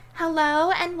Hello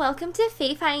and welcome to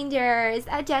Fayfinders,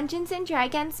 a Dungeons and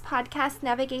Dragons podcast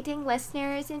navigating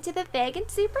listeners into the vague and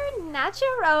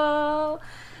supernatural.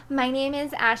 My name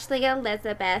is Ashley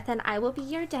Elizabeth and I will be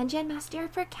your dungeon master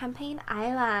for Campaign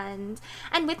Island.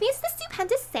 And with me is the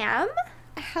stupendous Sam.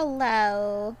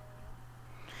 Hello.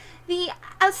 The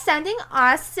outstanding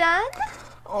Austin.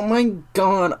 Oh my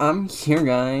god, I'm here,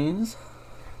 guys.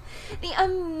 The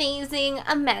amazing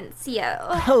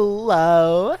Amencio.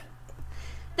 Hello.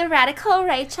 The radical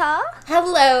Rachel.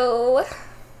 Hello.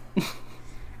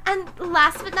 And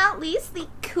last but not least, the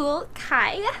cool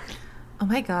Kai. Oh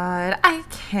my god, I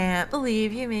can't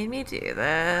believe you made me do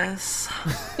this.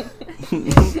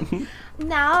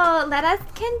 Now, let us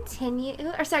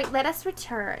let us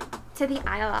return to the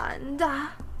island.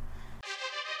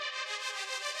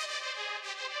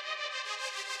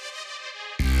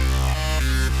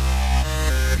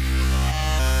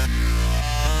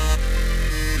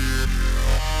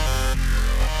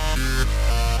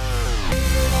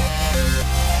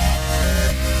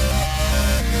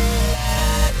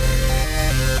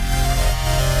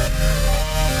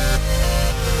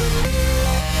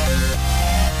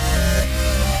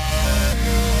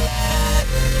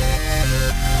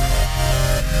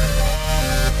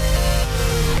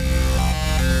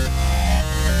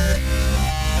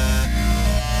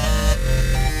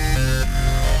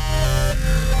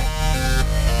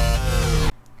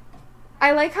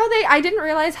 I like how I didn't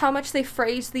realize how much they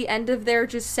phrased the end of their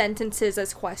just sentences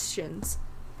as questions.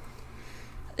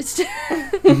 It's just,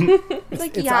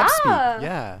 It's yeah. upspeak.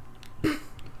 Yeah.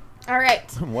 All right.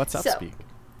 What's So- upspeak?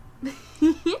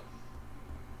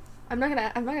 I'm not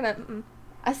gonna.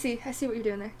 I see what you're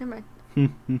doing there. Never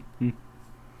mind.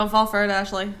 Don't fall for it,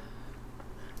 Ashley.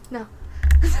 No.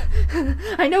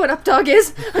 I know what up dog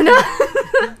is. I know.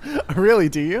 Really,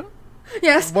 do you?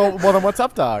 Yes. Well, then what's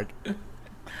up, dog?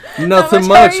 Nothing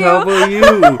much, much, how how about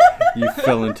you? You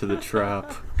fell into the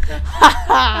trap.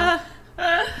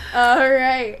 All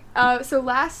right. So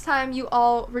last time you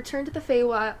all returned to the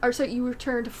Feywild, you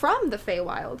returned from the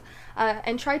Feywild,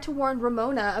 and tried to warn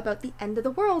Ramona about the end of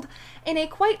the world in a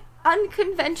quite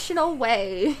unconventional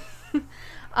way.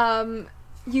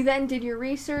 You then did your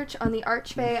research on the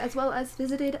Archfey as well as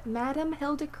visited Madame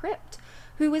Hilda Crypt,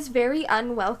 who was very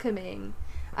unwelcoming.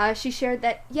 She shared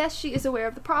that yes, she is aware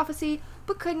of the prophecy,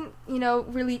 but couldn't,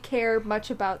 really care much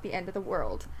about the end of the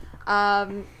world.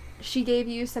 She gave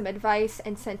you some advice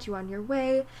and sent you on your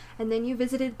way, and then you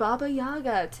visited Baba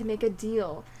Yaga to make a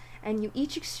deal, and you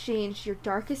each exchanged your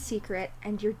darkest secret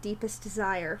and your deepest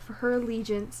desire for her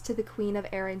allegiance to the Queen of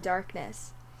Air and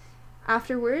Darkness.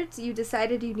 Afterwards, you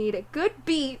decided you need a good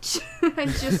beach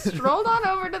and just strolled on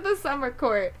over to the summer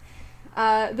court.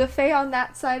 The Fae on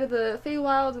that side of the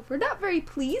Feywild were not very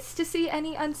pleased to see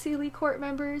any Unseelie court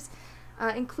members,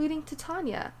 including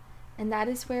Titania, and that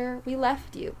is where we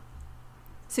left you.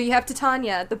 So you have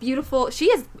Titania, the beautiful. She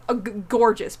is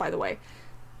gorgeous, by the way.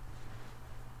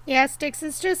 Yeah, Styx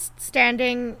is just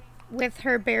standing with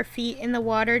her bare feet in the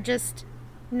water, just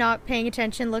not paying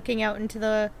attention, looking out into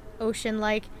the ocean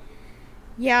like,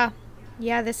 yeah,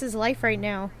 this is life right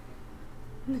now.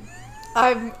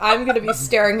 I'm gonna be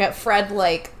staring at Fred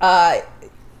like,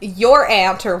 your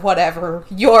aunt or whatever,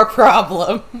 your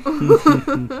problem.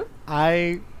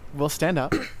 I will stand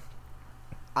up.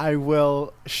 I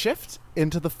will shift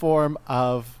into the form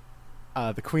of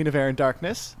the Queen of Air and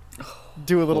Darkness,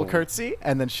 do a little curtsy,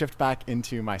 and then shift back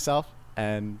into myself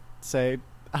and say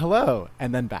hello,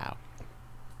 and then bow.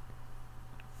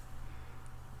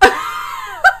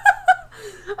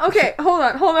 Okay, hold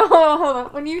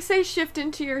on. When you say shift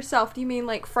into yourself, do you mean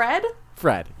like Fred?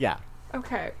 Fred, yeah.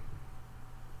 Okay.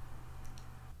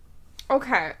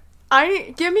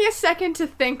 Give me a second to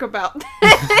think about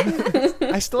that.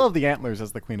 I still have the antlers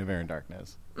as the Queen of Air and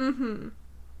Darkness. Mm-hmm.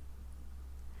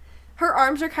 Her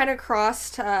arms are kind of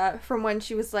crossed from when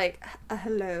she was like,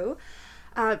 hello.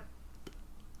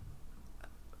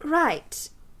 Right.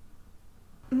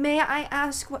 May I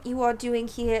ask what you are doing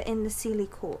here in the Seelie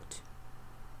Court?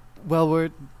 Well, we're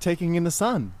taking in the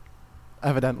sun,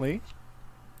 evidently.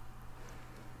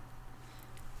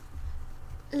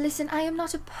 Listen, I am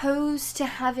not opposed to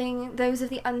having those of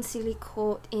the Unseelie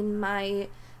court in my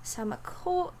summer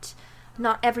court.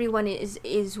 Not everyone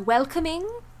is welcoming,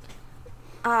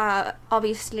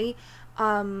 obviously.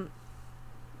 But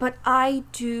I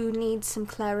do need some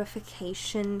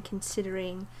clarification,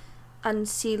 considering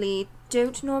Unseelie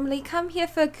don't normally come here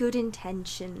for good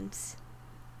intentions.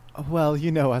 Well,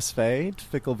 you know us, Fae,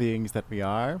 fickle beings that we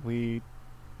are. We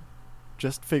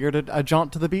just figured a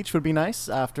jaunt to the beach would be nice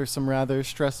after some rather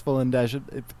stressful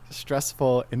endeavors,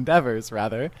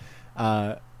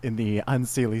 in the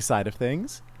Unseelie side of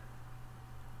things.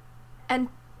 And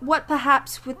what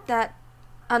perhaps would that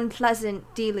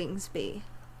unpleasant dealings be?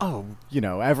 Oh,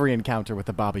 every encounter with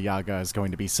the Baba Yaga is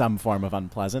going to be some form of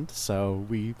unpleasant, so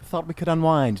we thought we could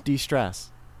unwind,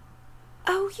 de-stress.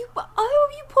 Oh, you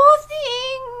poor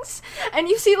things! And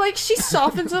you see, like, she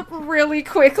softens up really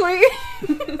quickly.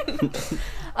 Would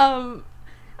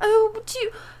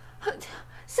you...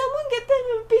 Someone get them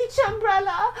a beach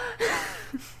umbrella!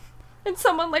 And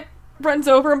someone, like, runs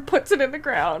over and puts it in the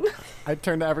ground. I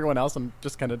turn to everyone else and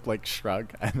just kind of, like,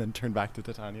 shrug, and then turn back to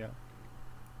Titania.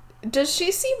 Does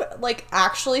she seem, like,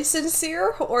 actually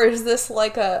sincere? Or is this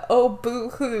like a, oh,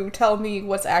 boo-hoo, tell me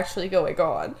what's actually going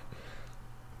on?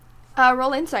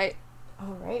 Roll insight.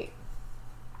 Alright.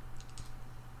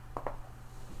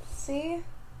 See?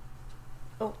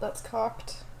 Oh, that's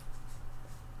cocked.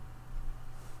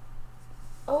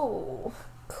 Oh,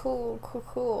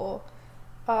 cool.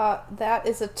 That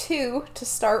is a 2 to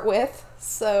start with,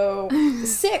 so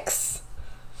 6.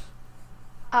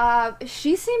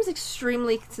 She seems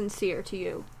extremely sincere to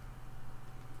you.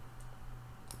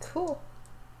 Cool.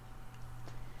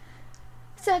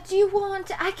 So, do you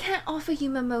want... I can't offer you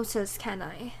mimosas, can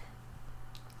I?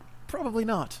 Probably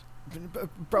not.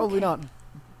 Probably not.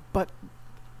 But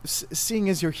seeing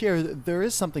as you're here, there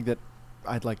is something that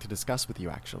I'd like to discuss with you,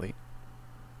 actually.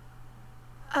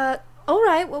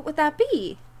 Alright, what would that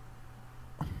be?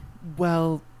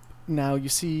 Well, now, you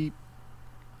see,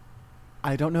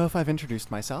 I don't know if I've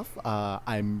introduced myself.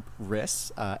 I'm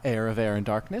Riss, heir of Air and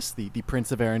Darkness, the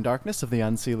Prince of Air and Darkness of the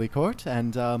Unseelie Court,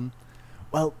 and,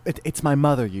 well, it's my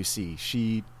mother, you see.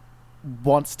 She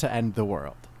wants to end the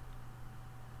world.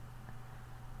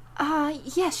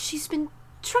 Yes, she's been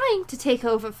trying to take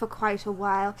over for quite a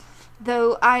while,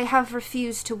 though I have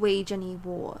refused to wage any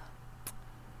war.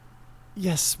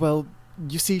 Yes, well,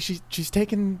 you see, she's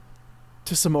taken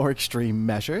to some more extreme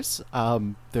measures.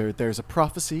 There's a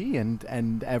prophecy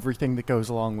and everything that goes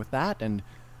along with that, and,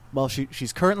 well,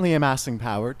 she's currently amassing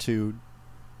power to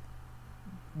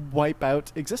wipe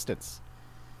out existence.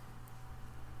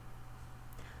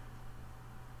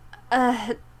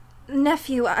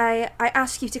 Nephew, I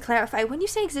ask you to clarify. When you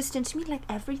say existence, you mean like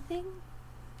everything?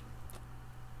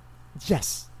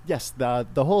 Yes, the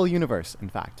whole universe, in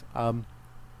fact.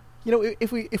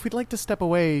 If we'd like to step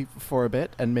away for a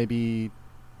bit and maybe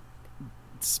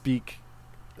speak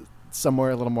somewhere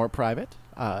a little more private,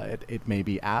 it may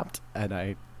be apt, and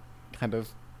I kind of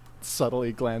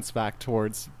subtly glance back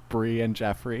towards Bree and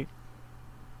Jeffrey.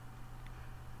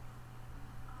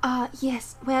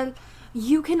 Yes, well,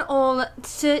 you can all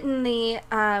certainly,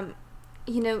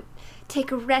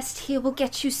 take a rest here. We'll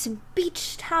get you some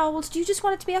beach towels. Do you just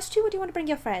want it to be us two, or do you want to bring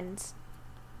your friends?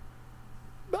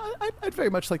 I'd very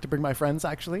much like to bring my friends,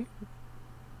 actually.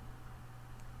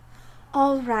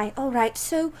 All right.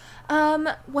 So,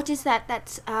 what is that?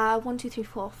 That's 1, 2, 3,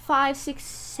 4, 5, 6,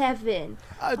 7.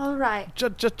 All right.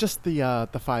 Just the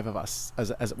 5 of us, as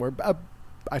it were.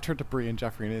 I turn to Bree and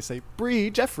Jeffrey and I say, Bree,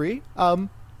 Jeffrey,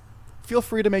 feel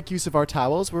free to make use of our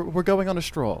towels. We're going on a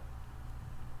stroll.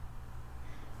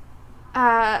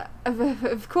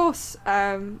 Of course,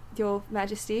 Your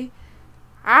Majesty.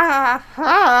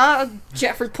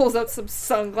 Jeffrey pulls out some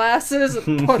sunglasses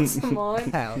and puts them on.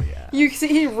 Hell yeah. You see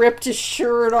he ripped his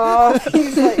shirt off.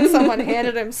 He's like, someone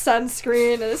handed him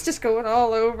sunscreen and it's just going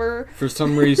all over. For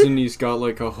some reason, he's got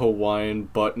like a Hawaiian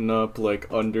button up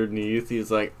like underneath.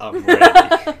 He's like, I'm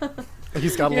ready.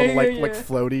 He's got a little like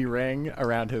floaty ring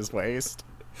around his waist.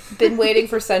 Been waiting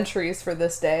for centuries for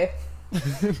this day.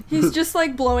 He's just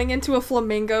like blowing into a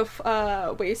flamingo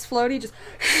waist floaty, just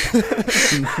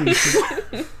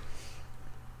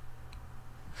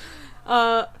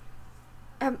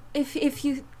if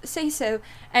you say so.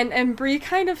 And Bree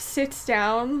kind of sits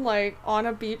down like on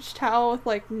a beach towel with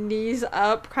like knees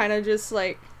up, kind of just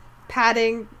like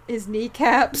patting his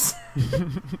kneecaps.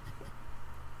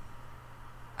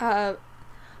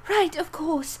 Right, of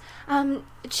course.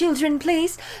 Children,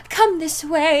 please, come this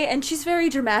way. And she's very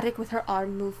dramatic with her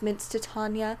arm movements to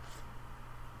Tanya.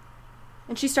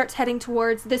 And she starts heading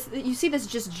towards this. You see this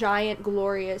just giant,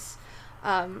 glorious,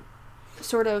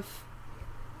 sort of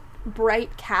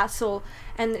bright castle.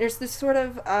 And there's this sort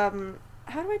of, how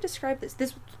do I describe this?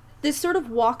 This sort of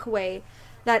walkway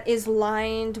that is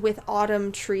lined with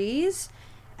autumn trees.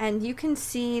 And you can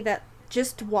see that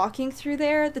just walking through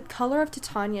there, the color of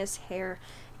Titania's hair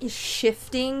is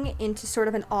shifting into sort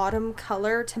of an autumn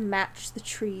color to match the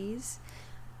trees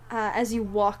as you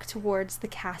walk towards the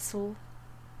castle.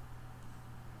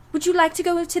 Would you like to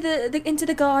go to into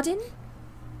the garden?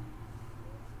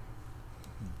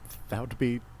 That would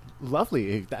be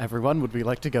lovely. Everyone, would we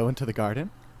like to go into the garden?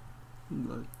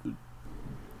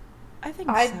 I think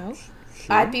so.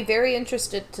 I'd be very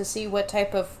interested to see what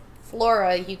type of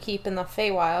flora you keep in the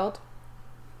Feywild.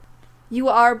 You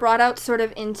are brought out sort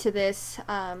of into this,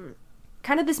 kind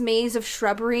of this maze of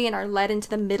shrubbery and are led into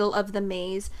the middle of the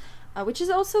maze, which is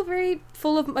also very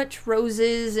full of much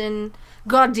roses and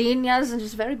gardenias and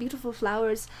just very beautiful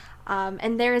flowers.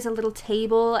 And there is a little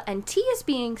table and tea is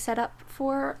being set up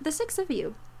for the 6 of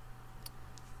you.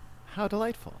 How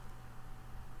delightful.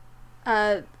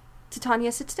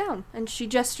 Titania sits down and she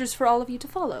gestures for all of you to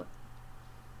follow.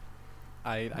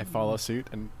 I follow suit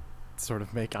and sort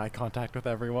of make eye contact with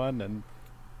everyone, and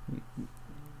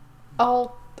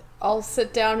I'll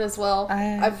sit down as well.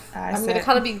 I'm going to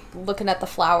kind of be looking at the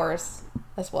flowers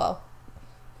as well.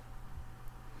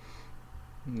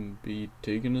 Be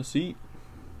taking a seat.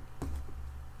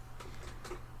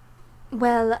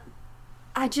 Well,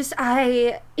 it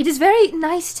is very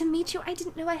nice to meet you. I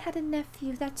didn't know I had a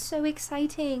nephew. That's so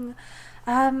exciting.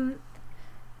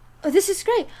 This is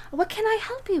great. What can I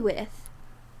help you with?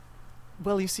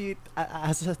 well, you see,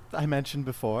 as I mentioned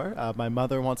before, my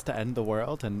mother wants to end the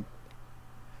world, and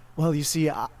well, you see,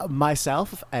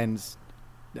 myself and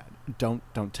don't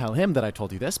tell him that I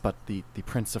told you this, but the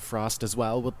Prince of Frost as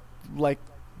well would like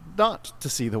not to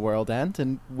see the world end,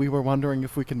 and we were wondering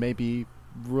if we could maybe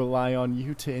rely on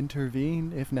you to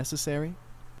intervene if necessary.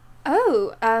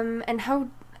 Oh, and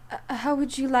how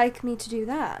would you like me to do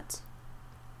that?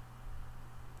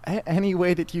 Any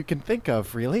way that you can think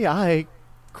of, really. I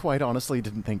quite honestly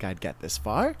didn't think I'd get this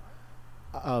far.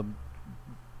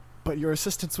 But your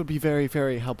assistance would be very,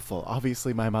 very helpful.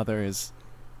 Obviously, my mother is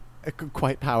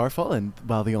quite powerful, and,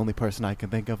 well, the only person I can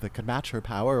think of that could match her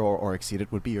power or exceed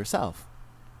it would be yourself.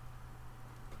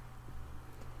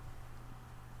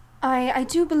 I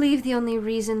do believe the only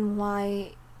reason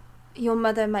why your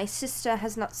mother, my sister,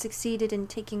 has not succeeded in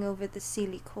taking over the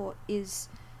Seelie Court is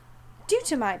due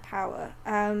to my power.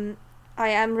 I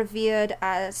am revered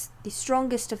as the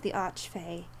strongest of the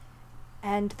Archfey,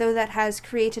 and though that has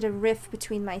created a rift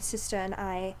between my sister and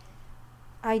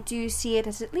I do see it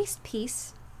as at least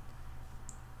peace.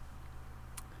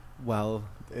 Well,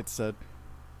 it's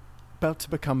about to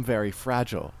become very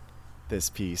fragile,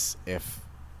 this peace, if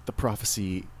the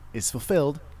prophecy is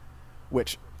fulfilled,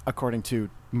 which, according to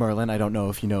Merlin, I don't know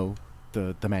if you know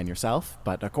the man yourself,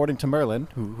 but according to Merlin,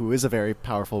 who is a very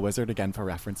powerful wizard, again for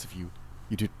reference if you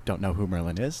don't know who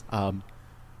Merlin is,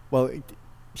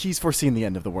 he's foreseen the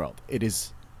end of the world. It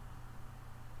is,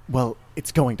 well,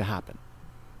 it's going to happen.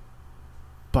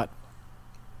 But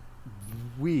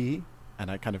we,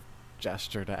 and I kind of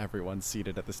gesture to everyone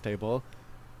seated at this table,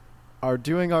 are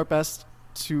doing our best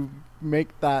to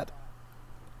make that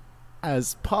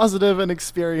as positive an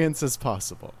experience as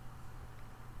possible.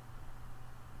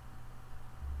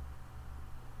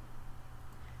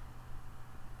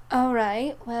 All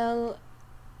right, well...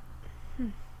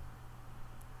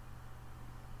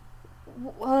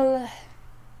 Well,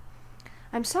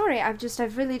 I'm sorry,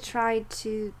 I've really tried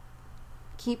to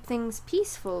keep things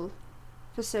peaceful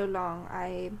for so long.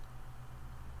 I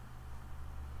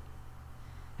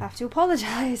have to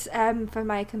apologize for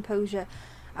my composure.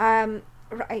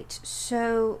 Right,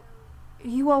 so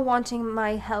you are wanting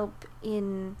my help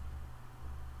in...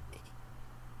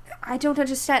 I don't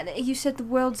understand. You said the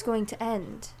world's going to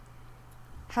end.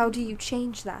 How do you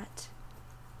change that?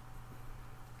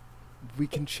 We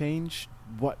can change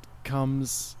what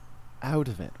comes out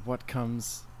of it, what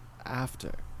comes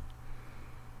after.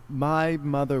 My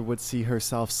mother would see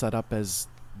herself set up as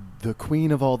the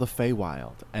queen of all the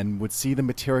Feywild, and would see the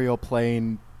material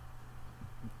plane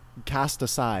cast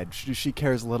aside. She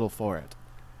cares little for it.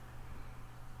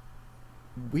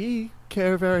 We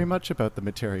care very much about the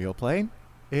material plane.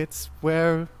 It's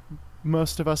where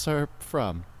most of us are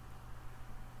from.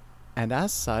 And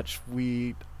as such,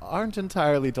 we aren't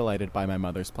entirely delighted by my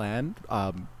mother's plan.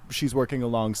 She's working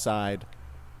alongside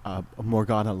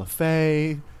Morgana Le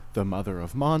Fay, the Mother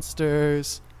of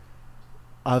Monsters,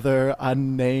 other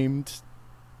unnamed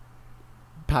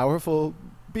powerful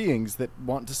beings that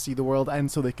want to see the world end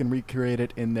so they can recreate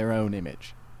it in their own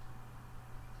image.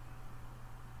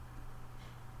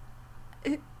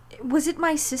 Was it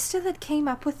my sister that came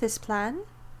up with this plan?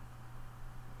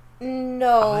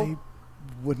 No. I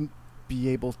wouldn't be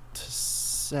able to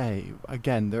say.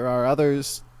 Again, there are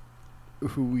others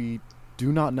who we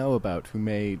do not know about who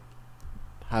may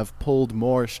have pulled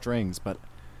more strings, but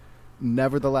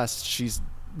nevertheless, she's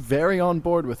very on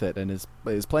board with it and is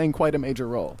playing quite a major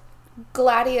role.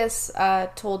 Gladius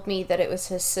told me that it was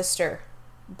his sister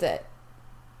that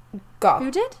got... Who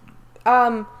did?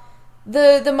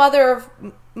 The Mother of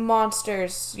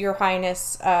Monsters, Your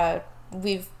Highness.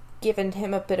 We've given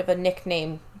him a bit of a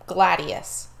nickname,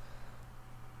 Gladius.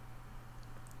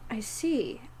 I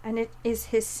see. And it is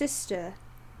his sister.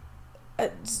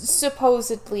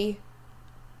 Supposedly.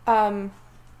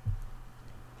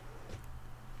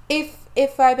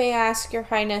 If I may ask, Your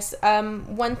Highness,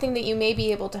 one thing that you may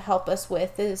be able to help us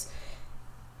with is,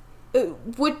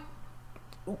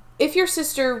 if your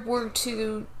sister were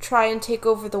to try and take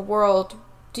over the world,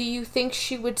 do you think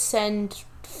she would send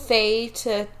Fae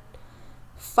to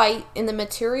fight in the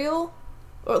material?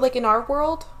 Or, like, in our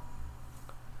world?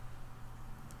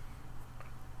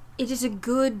 It is a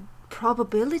good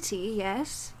probability,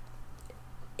 yes.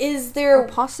 Is there Or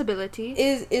possibility.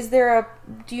 is there a,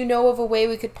 do you know of a way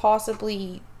we could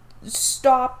possibly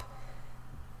stop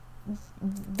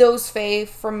those Fae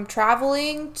from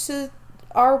traveling to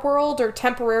our world, or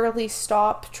temporarily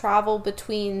stop travel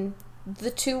between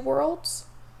the two worlds?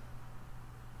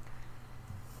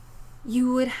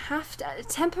 You would have to...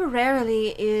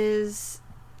 Temporarily is...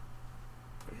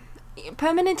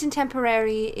 Permanent and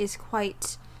temporary is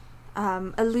quite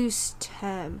a loose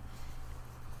term.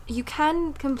 You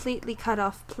can completely cut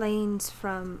off planes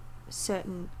from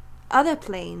certain other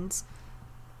planes,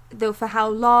 though for how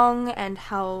long and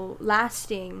how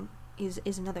lasting is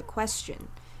another question.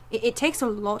 It takes a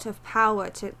lot of power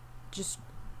to just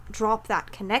drop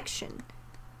that connection.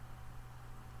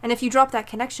 And if you drop that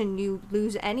connection, you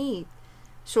lose any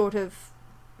sort of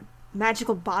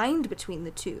magical bind between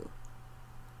the two.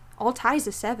 All ties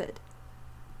are severed.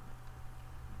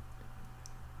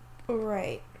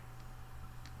 Right.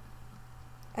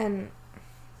 And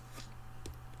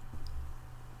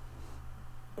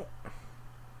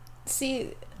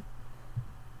see,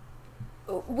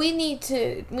 we need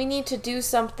to do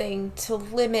something to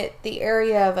limit the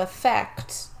area of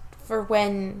effect for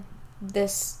when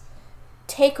this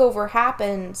takeover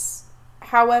happens.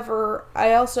 However,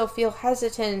 I also feel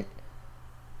hesitant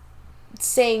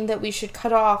saying that we should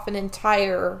cut off an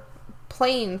entire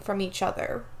plane from each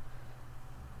other.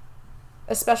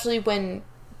 Especially when,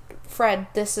 Fred,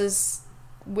 this is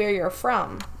where you're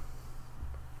from.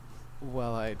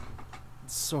 Well, I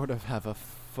sort of have a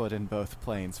foot in both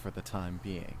planes for the time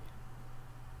being.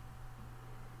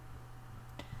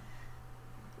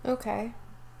 Okay.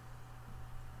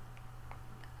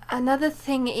 Another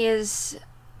thing is...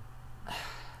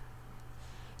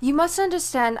 You must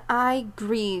understand, I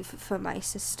grieve for my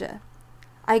sister.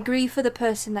 I grieve for the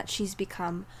person that she's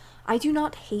become. I do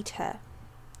not hate her.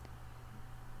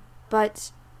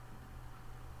 But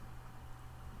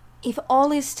if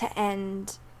all is to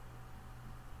end,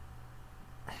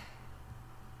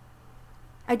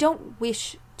 I don't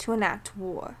wish to enact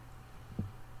war.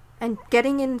 And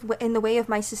getting in the way of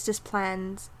my sister's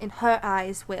plans, in her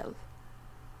eyes, will.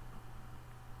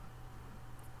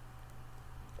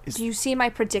 Do you see my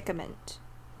predicament?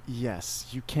 Yes,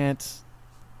 you can't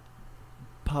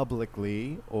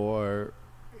publicly or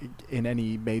in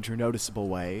any major noticeable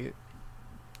way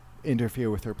interfere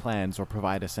with her plans or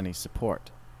provide us any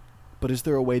support. But is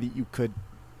there a way that you could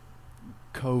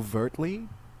covertly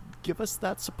give us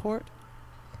that support?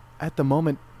 At the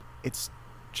moment, it's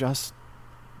just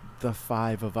the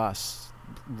five of us,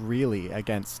 really,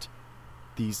 against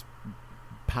these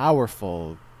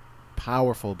powerful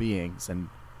beings, and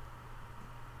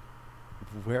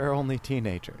we're only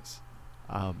teenagers.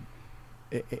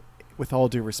 With all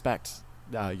due respect,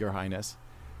 Your Highness,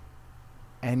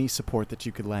 any support that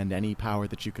you could lend, any power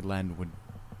that you could lend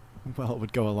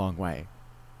would go a long way.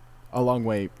 A long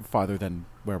way farther than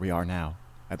where we are now,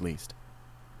 at least.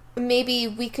 Maybe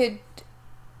we could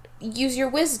use your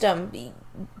wisdom.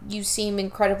 You seem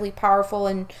incredibly powerful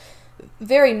and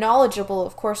very knowledgeable,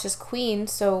 of course, as queen,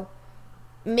 so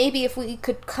maybe if we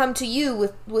could come to you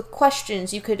with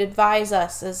questions, you could advise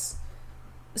us as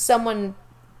someone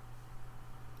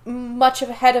much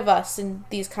ahead of us in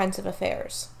these kinds of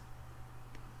affairs.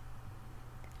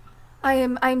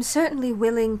 I'm certainly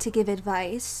willing to give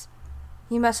advice.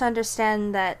 You must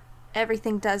understand that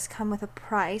everything does come with a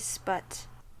price, but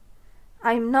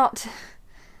I'm not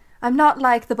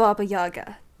like the Baba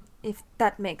Yaga, if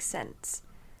that makes sense.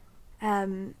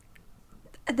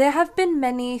 There have been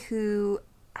many who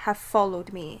have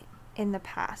followed me in the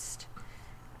past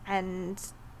and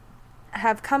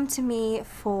have come to me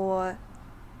for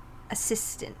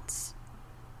assistance.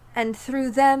 And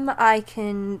through them, I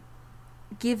can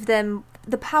give them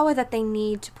the power that they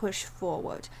need to push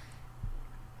forward.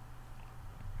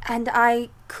 And I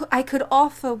could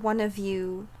offer one of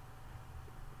you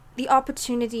the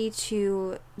opportunity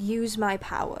to use my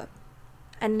power.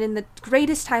 And in the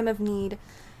greatest time of need,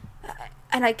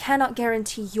 and I cannot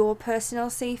guarantee your personal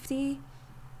safety,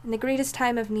 in the greatest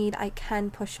time of need, I can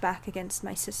push back against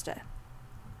my sister.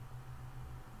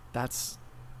 That's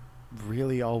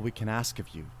really all we can ask of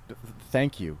you.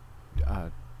 Thank you,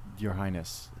 Your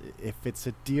Highness. If it's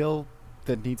a deal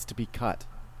that needs to be cut,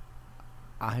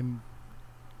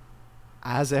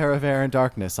 as heir of Air and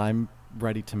Darkness, I'm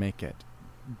ready to make it.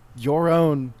 Your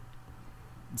own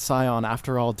scion,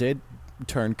 after all, did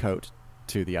turn coat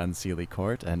to the Unseelie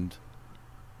Court, and,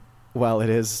 well, it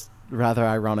is rather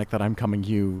ironic that I'm coming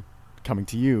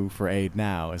to you for aid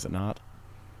now, is it not?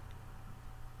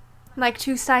 Like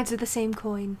two sides of the same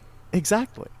coin.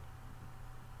 Exactly.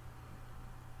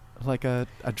 Like a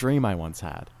dream I once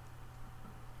had.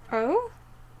 Oh?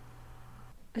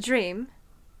 A dream?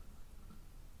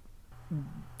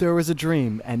 There was a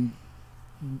dream, and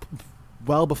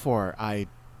well before I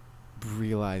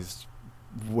realized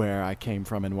where I came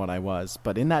from and what I was,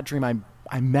 but in that dream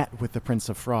I met with the Prince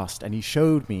of Frost, and he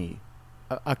showed me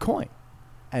a coin.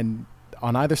 And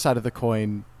on either side of the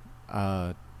coin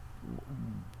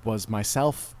was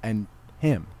myself and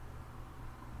him.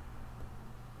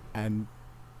 And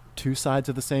two sides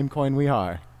of the same coin we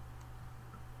are.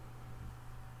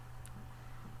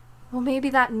 Well, maybe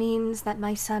that means that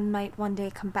my son might one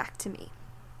day come back to me.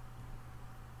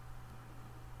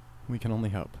 We can only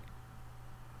hope.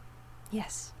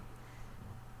 Yes.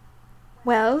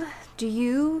 Well, do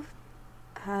you,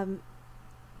 Heir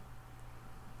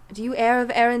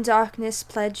of Air and Darkness,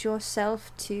 pledge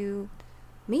yourself to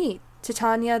me,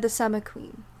 Titania the Summer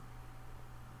Queen?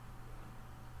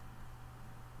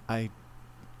 I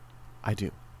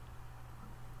do.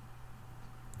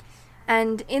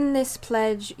 And in this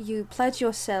pledge, you pledge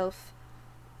yourself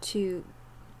to,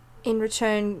 in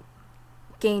return,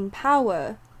 gain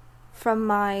power from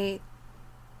my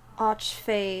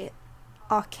Archfey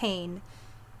Arcane,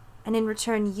 and in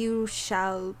return you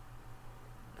shall...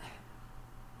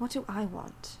 What do I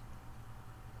want?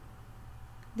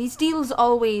 These deals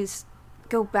always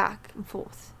go back and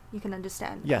forth, you can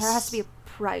understand. Yes. There has to be a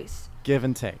price. Give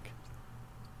and take.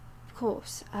 Of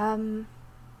course.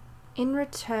 In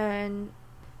return,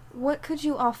 what could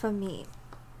you offer me?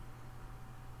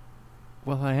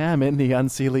 Well, I am in the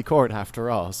Unseelie Court after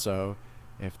all, so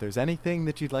if there's anything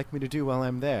that you'd like me to do while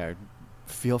I'm there,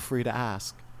 feel free to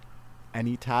ask.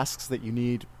 Any tasks that you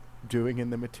need doing in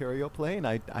the material plane,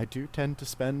 I do tend to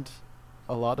spend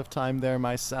a lot of time there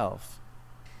myself.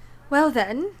 Well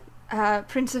then,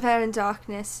 Prince of Air and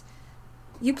Darkness,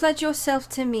 you pledge yourself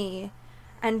to me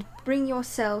and bring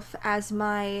yourself as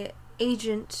my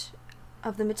agent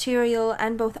of the material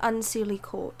and both Unseelie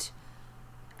Court.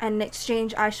 And in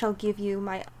exchange I shall give you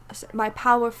my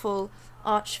powerful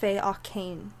Archfey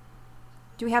Arcane.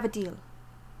 Do we have a deal?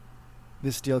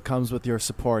 This deal comes with your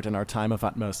support in our time of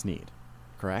utmost need,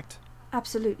 correct?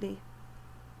 Absolutely.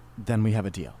 Then we have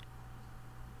a deal.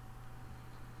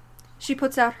 She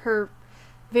puts out her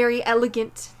very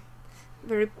elegant,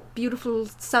 very beautiful,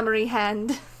 summery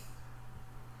hand.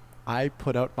 I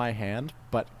put out my hand,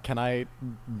 but can I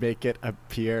make it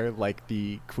appear like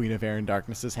the Queen of Air and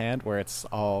Darkness's hand, where it's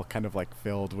all kind of like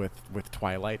filled with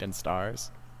twilight and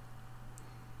stars?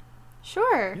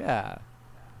 Sure. Yeah.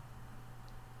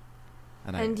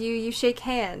 And you shake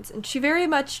hands, and she very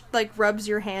much like rubs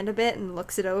your hand a bit and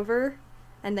looks it over,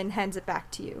 and then hands it back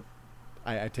to you.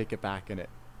 I take it back, and it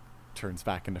turns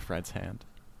back into Fred's hand.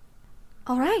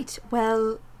 All right.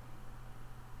 Well,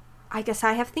 I guess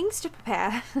I have things to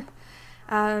prepare.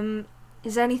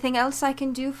 Is there anything else I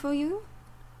can do for you?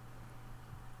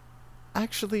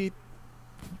 Actually,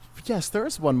 yes, there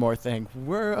is one more thing.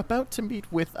 We're about to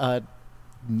meet with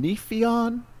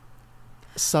Nephion,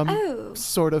 some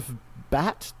sort of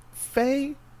bat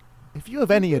fae. If you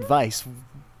have any advice,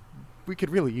 we could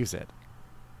really use it.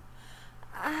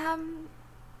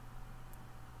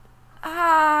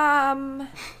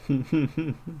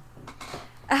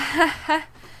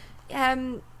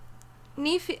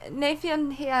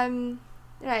 Nephion,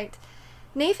 right.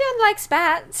 Nephion likes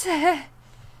bats.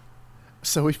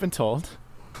 So we've been told.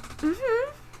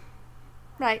 Mm-hmm.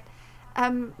 Right.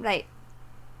 Right.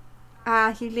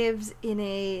 He lives in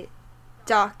a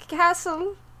dark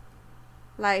castle,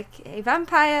 like a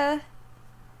vampire,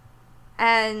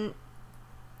 and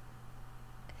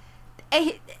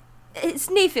it's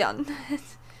Nephion.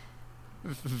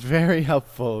 Very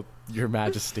helpful, Your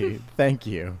Majesty. Thank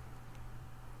you.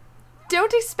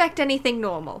 Don't expect anything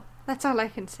normal. That's all I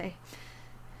can say.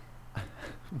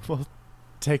 We'll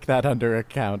take that under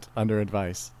account, under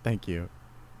advice. Thank you.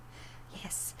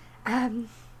 Yes.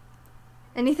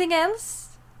 Anything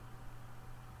else?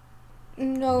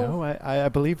 No. No, I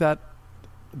believe that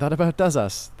about does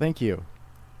us. Thank you.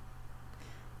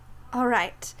 All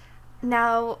right.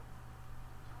 Now,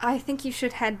 I think you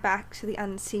should head back to the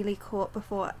Unseelie Court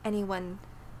before anyone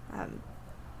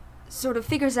sort of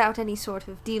figures out any sort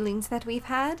of dealings that we've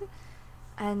had,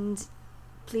 and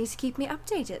please keep me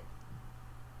updated.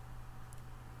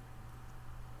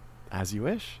 As you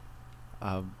wish.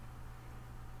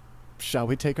 Shall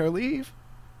we take our leave?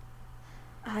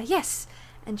 Yes.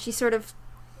 And she sort of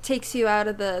takes you out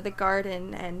of the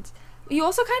garden, and you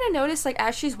also kind of notice, like,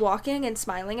 as she's walking and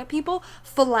smiling at people,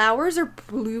 flowers are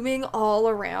blooming all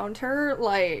around her.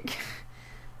 Like,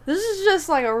 this is just,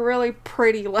 like, a really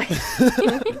pretty, like,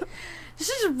 this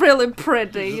is really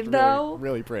pretty, you know?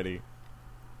 Really pretty.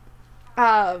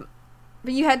 But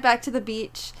you head back to the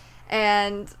beach,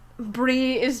 and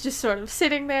Bree is just sort of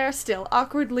sitting there, still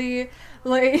awkwardly,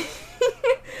 like,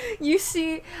 you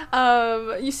see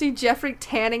Jeffrey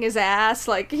tanning his ass,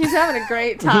 like, he's having a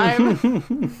great time.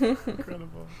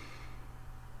 Incredible.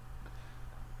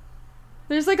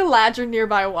 There's, like, a ladger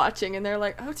nearby watching, and they're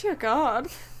like, oh dear God.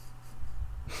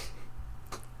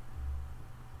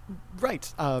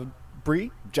 Right.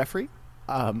 Bree, Jeffrey,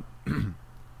 I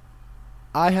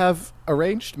have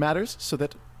arranged matters so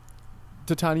that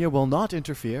Titania will not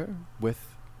interfere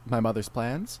with my mother's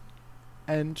plans,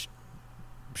 and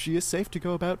she is safe to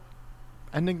go about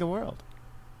ending the world.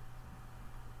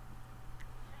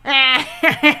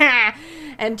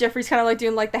 And Jeffrey's kind of, like,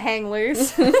 doing, like, the hang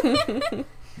loose.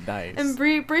 Nice. And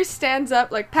Bree stands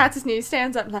up, like, pats his knee,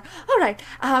 stands up, and like, all right,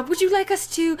 would you like us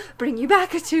to bring you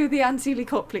back to the Unseelie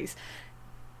Court, please?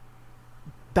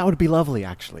 That would be lovely,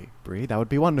 actually, Bree. That would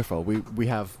be wonderful. We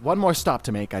have one more stop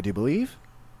to make, I do believe.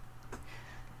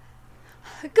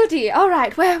 Goody. All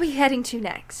right, where are we heading to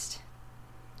next?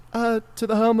 To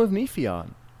the home of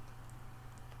Nephion.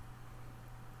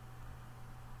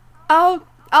 Oh,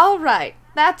 all right.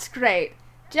 That's great.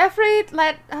 Jeffrey,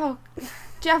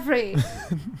 Jeffrey.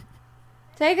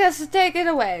 Take it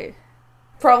away.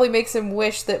 Probably makes him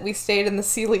wish that we stayed in the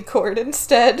Sealy Court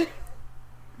instead.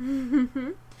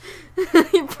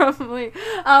 He probably,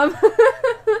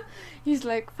 he's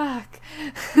like, fuck.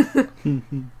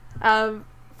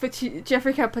 But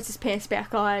Jeffrey kind of puts his pants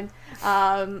back on.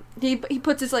 He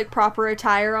puts his, like, proper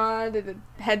attire on and then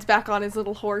heads back on his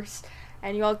little horse.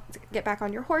 And you all get back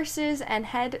on your horses and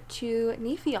head to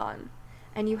Nephion.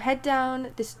 And you head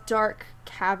down this dark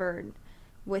cavern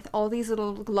with all these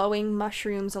little glowing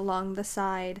mushrooms along the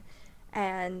side.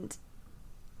 And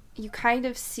you kind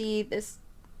of see this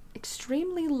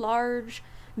extremely large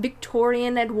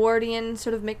Victorian, Edwardian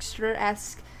sort of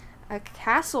mixture-esque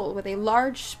castle with a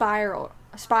large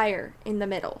spire in the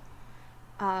middle.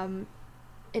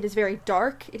 It is very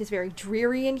dark, it is very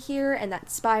dreary in here, and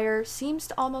that spire seems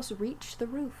to almost reach the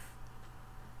roof.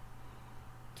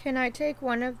 Can I take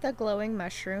one of the glowing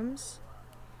mushrooms?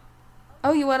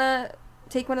 Oh, you wanna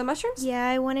take one of the mushrooms? Yeah,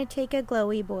 I want to take a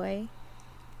glowy boy.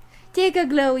 Take a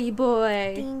glowy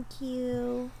boy. Thank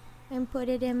you. And put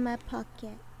it in my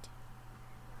pocket.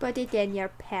 Put it in your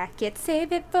packet,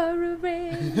 save it for a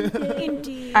rainy day.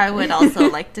 Indeed. I would also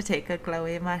like to take a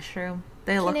glowy mushroom.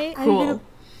 They look cool.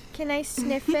 Can I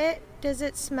sniff it? Does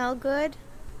it smell good?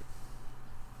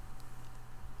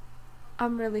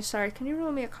 I'm really sorry. Can you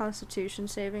roll me a Constitution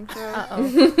saving throw?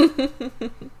 Uh-oh.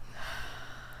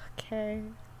 Okay.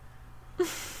 You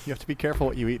have to be careful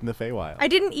what you eat in the Feywild. I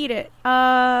didn't eat it.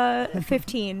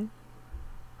 15.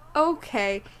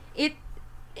 Okay.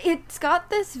 It's got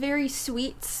this very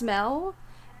sweet smell,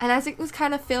 and as it was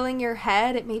kind of filling your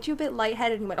head, it made you a bit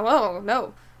lightheaded, and you went, oh,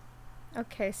 no.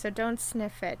 Okay, so don't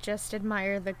sniff it. Just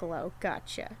admire the glow.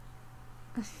 Gotcha.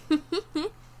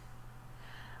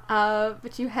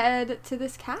 But you head to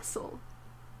this castle.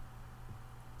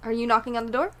 Are you knocking on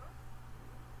the door?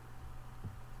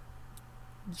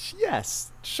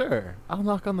 Yes, sure. I'll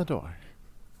knock on the door.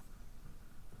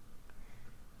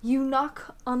 You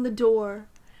knock on the door,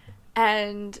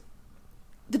 and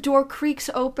the door creaks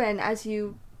open as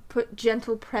you put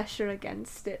gentle pressure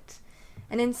against it.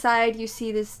 And inside you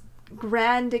see this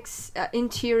grand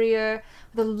interior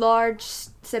with a large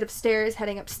set of stairs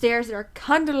heading upstairs. There are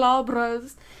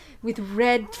candelabras with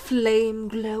red flame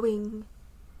glowing.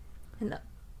 And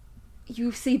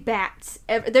you see bats.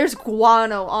 There's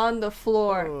guano on the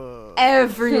floor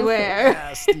everywhere.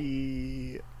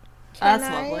 Nasty. That's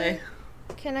lovely.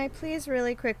 Can I please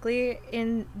really quickly,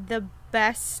 in the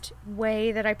best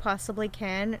way that I possibly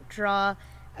can, draw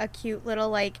a cute little,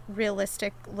 like,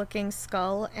 realistic looking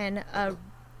skull and a,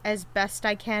 as best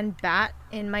I can, bat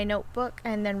in my notebook,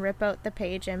 and then rip out the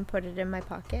page and put it in my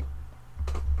pocket?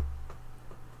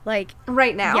 Like,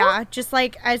 right now? Yeah, just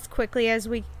like as quickly as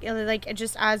we, like,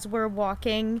 just as we're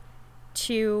walking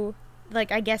to,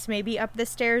 like, I guess maybe up the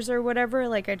stairs or whatever.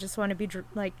 Like, I just want to be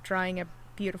like drawing a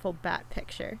beautiful bat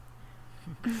picture.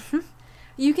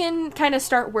 you can kind of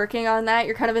start working on that.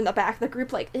 You're kind of in the back of the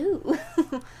group, like, ooh,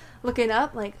 looking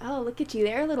up, like, oh, look at you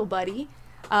there, little buddy.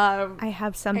 I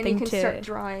have something and you can to start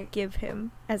drawing. give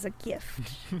him as a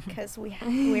gift because we're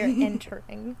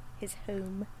entering his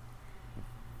home.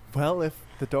 Well, if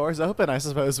the door's open, I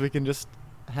suppose we can just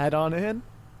head on in.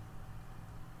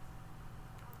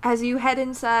 As you head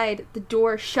inside, the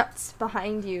door shuts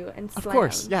behind you and slams. Of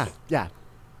course, yeah.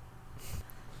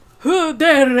 Who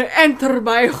dare enter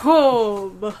my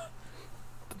home? The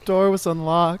door was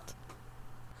unlocked.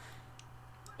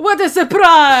 What a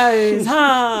surprise!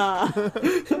 Ha!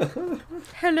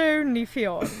 Hello,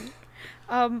 Niphion.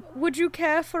 Would you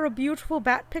care for a beautiful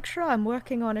bat picture? I'm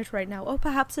working on it right now. Or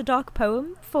perhaps a dark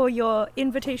poem for your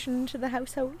invitation to the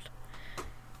household?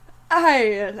 I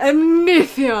am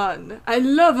Niphion. I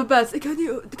love bats.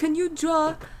 Can you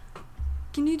draw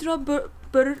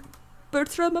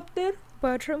Bertram up there?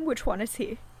 Bertram, which one is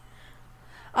he?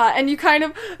 And it kind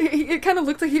of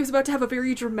looked like he was about to have a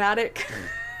very dramatic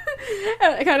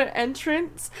kind of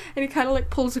entrance, and he kind of like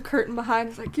pulls a curtain behind.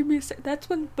 He's like, give me a sec. That's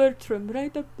one Bertram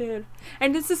right up there.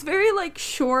 And it's this very like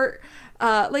short,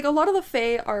 like a lot of the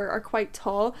Fae are quite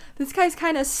tall. This guy's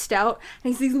kind of stout,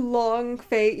 and he's these long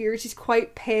Fae ears. He's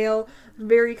quite pale,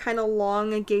 very kind of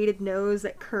long, gated nose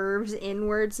that curves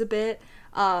inwards a bit.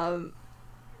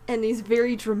 And these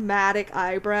very dramatic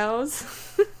eyebrows.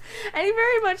 And he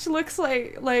very much looks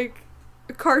like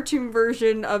a cartoon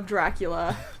version of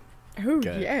Dracula. Oh,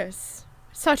 Good. yes.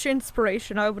 Such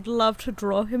inspiration. I would love to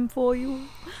draw him for you.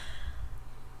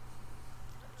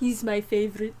 He's my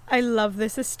favorite. I love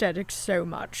this aesthetic so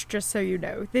much, just so you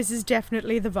know. This is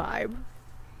definitely the vibe.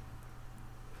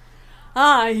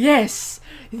 Ah, yes.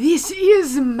 This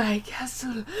is my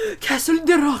castle. Castle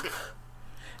de Rock.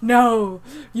 Now,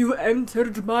 you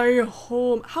entered my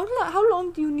home. How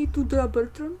long do you need to draw,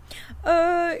 Bertram?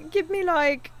 Give me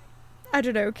like, I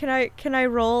don't know, can I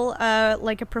roll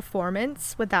like a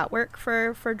performance? Would that work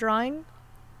for drawing?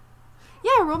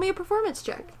 Yeah, roll me a performance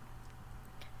check.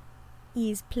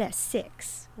 Ease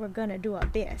 +6. We're gonna do our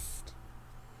best.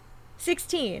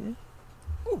 16.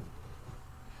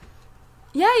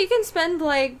 Yeah, you can spend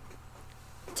like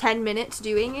 10 minutes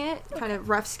doing it. Kind of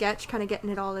rough sketch, kind of getting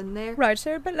it all in there. Right,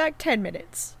 sir, but like 10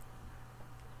 minutes.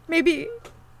 Maybe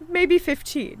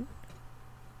 15.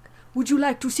 Would you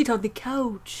like to sit on the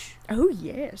couch? Oh,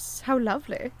 yes. How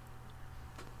lovely.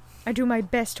 I do my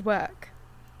best work.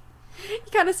 He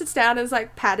kind of sits down and is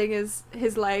like patting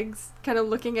his legs, kind of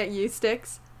looking at you,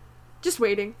 Styx. Just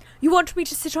waiting. You want me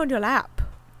to sit on your lap?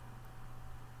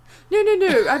 No.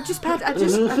 I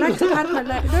like to pat my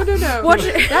leg. No. What?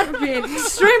 That would be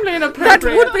extremely inappropriate.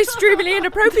 That would be extremely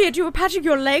inappropriate. You were patting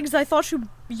your legs. I thought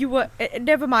you were...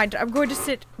 never mind. I'm going to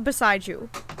sit beside you.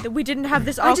 We didn't have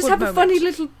this awkward I just have moment. a funny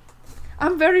little...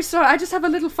 I'm very sorry. I just have a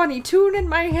little funny tune in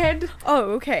my head.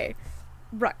 Oh, okay.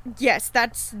 Right. Yes,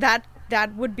 that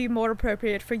would be more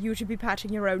appropriate for you to be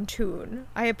patting your own tune.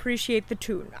 I appreciate the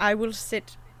tune. I will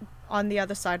sit on the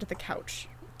other side of the couch.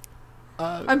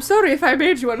 I'm sorry if I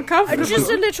made you uncomfortable. Just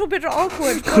a little bit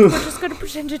awkward, but we're just going to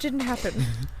pretend it didn't happen.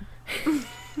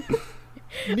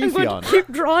 I'm going Niphion. to keep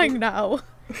drawing now.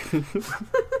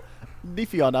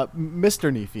 Niphion,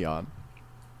 Mr. Niphion.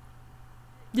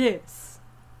 Yes.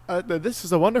 This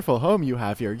is a wonderful home you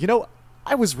have here. You know,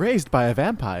 I was raised by a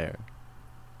vampire.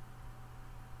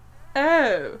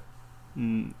 Oh.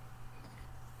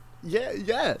 Yeah,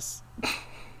 yes.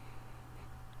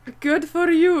 Good for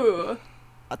you.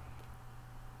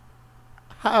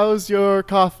 How's your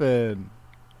coffin?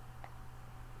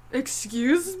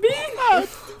 Excuse me?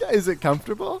 Is it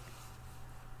comfortable?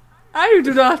 I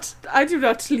do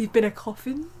not sleep in a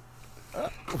coffin.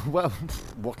 Well,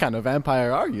 what kind of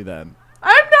vampire are you then?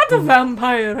 I'm not a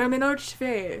vampire. I'm an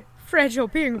archfey. Fred, you're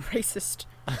being racist.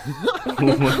 Oh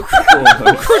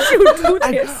my Could you do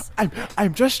this?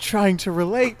 I'm just trying to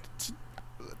relate.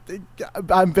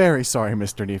 I'm very sorry,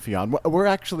 Mr. Niphion.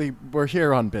 We're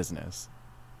here on business.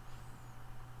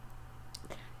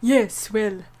 Yes,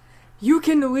 well, you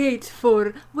can wait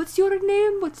for... What's your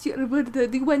name? What's your...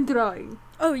 the one drawing?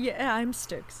 Oh, yeah, I'm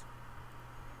Styx.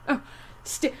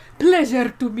 Pleasure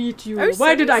to meet you. Oh,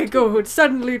 Why did I go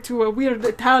suddenly to a weird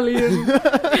Italian,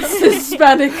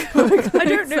 Hispanic I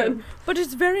don't know, but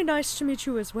it's very nice to meet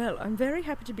you as well. I'm very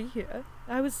happy to be here.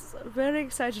 I was very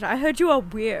excited. I heard you are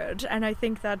weird, and I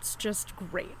think that's just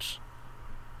great.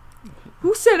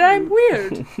 Who said I'm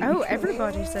weird? Oh,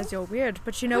 everybody says you're weird,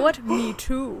 but you know what? Me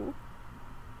too.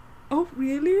 Oh,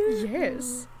 really?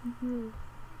 Yes.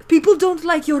 People don't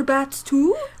like your bats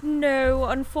too? No,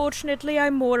 unfortunately,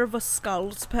 I'm more of a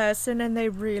skulls person, and they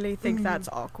really think that's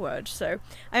awkward, so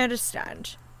I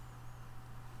understand.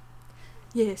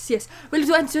 Yes. Well,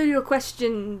 to answer your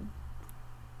question,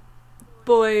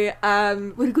 boy,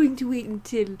 we're going to wait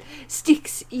until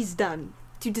Styx is done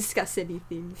to discuss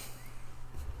anything.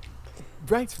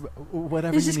 Right,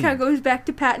 whatever He you just need. kind of goes back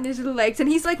to patting his little legs, and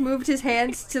he's like moved his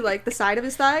hands to like the side of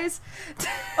his thighs.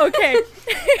 Okay.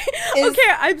 Okay,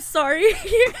 I'm sorry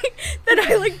that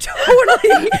I like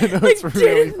totally know, it's like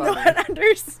really did funny. not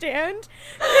understand.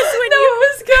 Because when No, it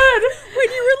was good. when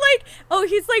you were like, oh,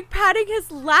 he's like patting his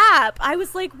lap, I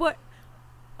was like, what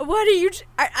are you?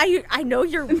 I know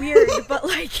you're weird, but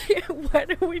like,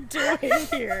 what are we doing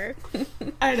here?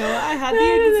 I know, I had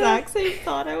the exact same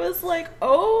thought. I was like,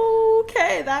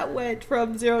 okay, that went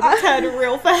from 0 to 10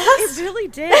 real It fast. really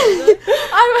did.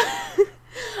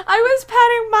 I was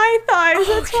patting my thighs.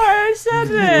 That's why I said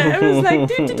it. It was like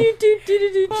do do do do do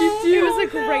do do do. It was a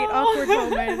great awkward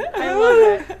moment. I love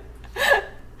it.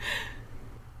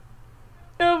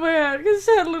 Oh man, because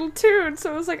it had a little tune,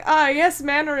 so it was like, yes,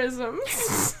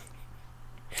 mannerisms.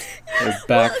 It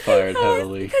backfired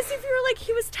heavily. Because if you were like,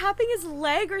 he was tapping his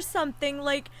leg or something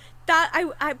like that,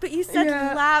 but you said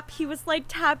Yeah. lap. He was like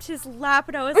tapped his lap,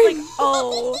 and I was like,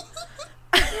 oh.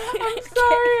 I'm sorry,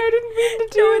 I didn't mean to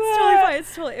do No, it's totally that. fine.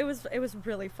 It's totally. It was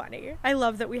really funny. I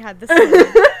love that we had this.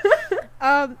 Moment.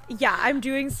 Yeah, I'm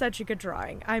doing such a good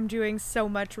drawing. I'm doing so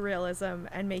much realism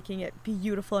and making it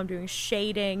beautiful. I'm doing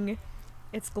shading.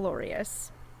 It's glorious.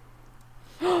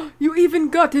 You even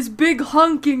got his big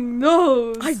honking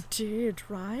nose. I did,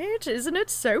 right? Isn't it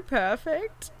so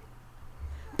perfect?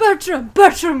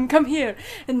 Bertram, come here.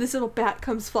 And this little bat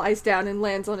flies down and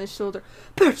lands on his shoulder.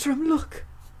 Bertram, look.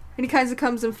 And he kind of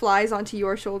comes and flies onto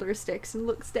your shoulder, Styx, and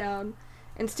looks down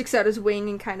and sticks out his wing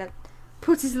and kind of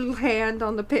puts his little hand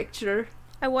on the picture.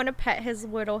 I want to pet his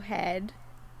little head.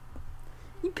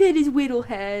 You pet his whittle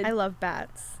head. I love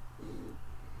bats.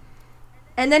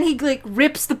 And then he, like,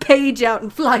 rips the page out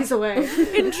and flies away.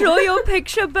 Enjoy your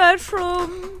picture,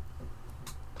 Bertram.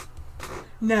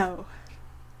 No.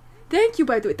 Thank you,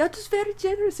 by the way. That was very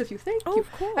generous of you. Thank Oh, you.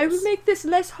 of course. I will make this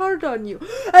less hard on you.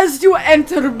 As you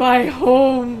enter my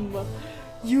home,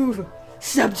 you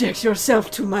subject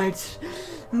yourself to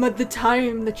the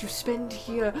time that you spend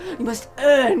here. You must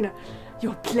earn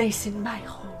your place in my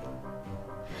home.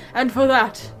 And for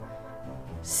that,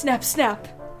 snap, snap,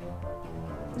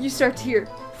 you start to hear,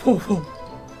 ho, ho,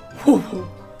 ho, ho,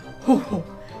 ho, ho.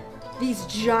 These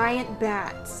giant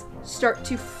bats start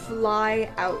to fly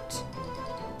out.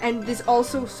 And there's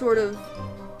also sort of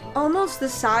almost the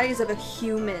size of a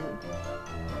human,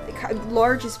 the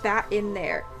largest bat in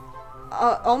there.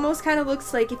 Almost kind of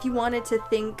looks like if you wanted to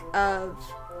think of,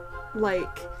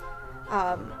 like,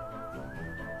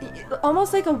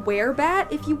 almost like a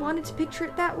werebat, if you wanted to picture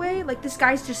it that way. Like, this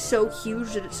guy's just so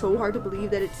huge that it's so hard to believe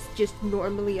that it's just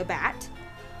normally a bat.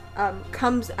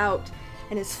 Comes out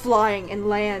and is flying and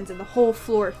lands, and the whole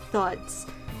floor thuds.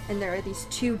 And there are these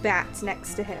two bats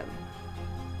next to him.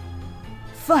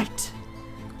 Fight!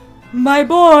 My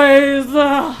boys!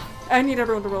 I need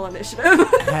everyone to roll initiative.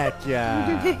 Heck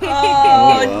yeah.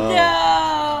 Oh,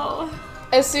 no!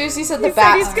 As soon as you said the He said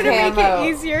bats he's gonna came make out, it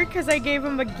easier because I gave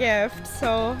him a gift,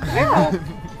 so as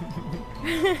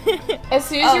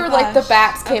soon as Oh, you were like the gosh.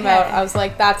 bats came out, Okay. I was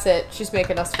like, that's it. She's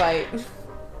making us fight.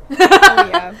 oh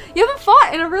yeah. You haven't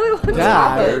fought in a really long time.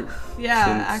 Yeah. Yeah,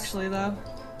 Since actually, though.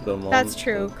 The That's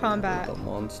true, combat. The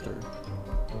monster.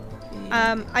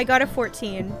 I got a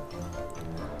 14.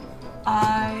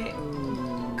 I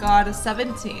got a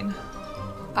 17.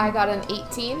 I got an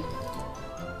 18.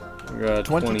 I got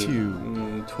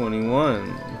 22.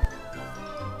 21.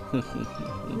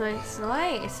 Nice.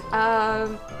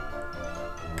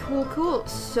 Cool.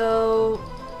 So,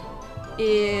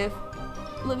 if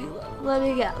let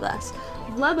me get this.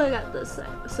 Thing.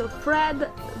 So Fred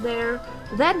there.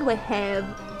 Then we have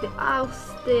the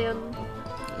Austin.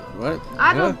 What?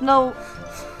 I don't know.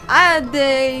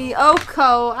 The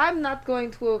Oko. I'm not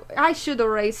going to. I should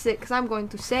erase it because I'm going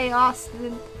to say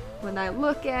Austin when I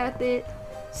look at it.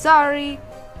 Sorry.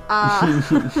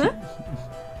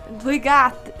 We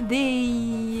got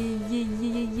the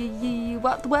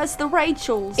what was the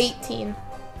Rachel's? 18.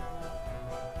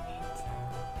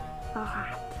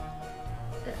 Alright.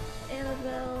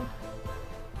 Annabelle.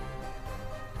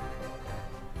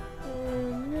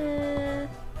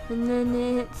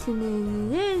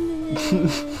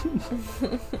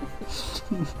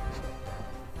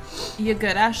 You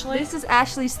good, Ashley? This is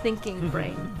Ashley's thinking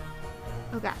brain.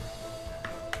 Okay.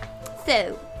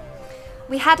 So,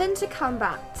 we head into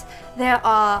combat.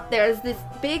 There's this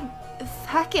big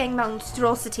fucking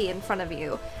monstrosity in front of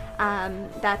you.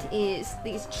 That is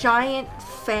these giant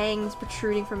fangs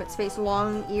protruding from its face,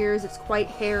 long ears. It's quite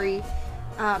hairy.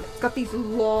 It's got these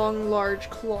long, large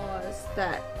claws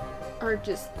that are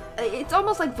just... It's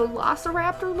almost like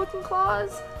velociraptor-looking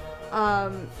claws.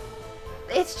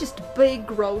 It's just a big,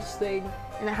 gross thing,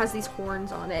 and it has these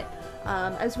horns on it.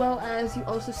 As well as you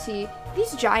also see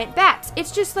these giant bats.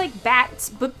 It's just like bats,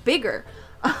 but bigger.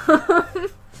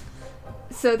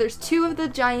 So there's 2 of the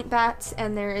giant bats,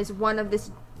 and there is 1 of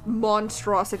this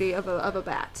monstrosity of a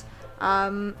bat.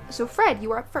 So Fred,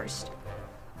 you are up first.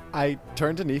 I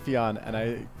turn to Nephion and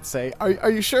I say, Are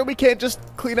you sure we can't just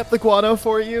clean up the guano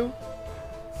for you?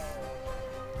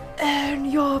 Earn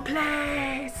your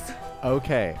place!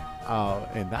 Okay.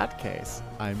 In that case,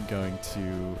 I'm going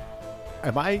to...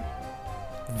 Am I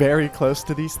very close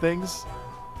to these things?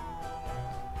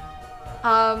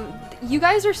 You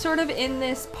guys are sort of in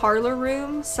this parlor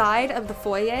room side of the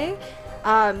foyer.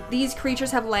 These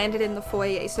creatures have landed in the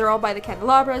foyer, so they're all by the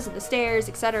candelabras and the stairs,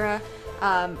 etc.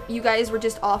 You guys were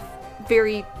just off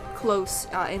very close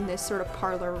in this sort of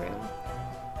parlor room.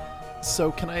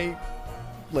 So can I,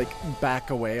 back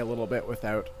away a little bit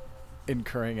without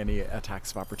incurring any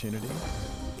attacks of opportunity?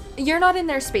 You're not in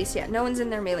their space yet. No one's in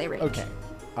their melee range. Okay.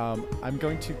 I'm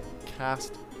going to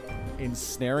cast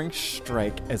Ensnaring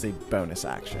Strike as a bonus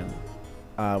action,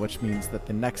 which means that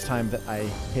the next time that I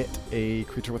hit a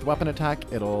creature with weapon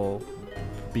attack, it'll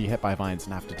be hit by vines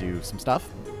and have to do some stuff.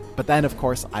 But then, of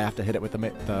course, I have to hit it with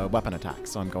the weapon attack,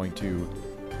 so I'm going to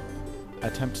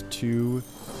attempt to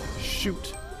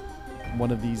shoot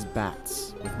one of these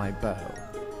bats with my bow.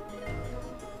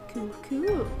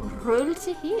 Cool. Roll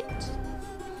to hit.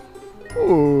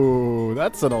 Ooh,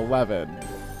 that's an 11.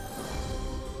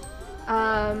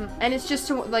 And it's just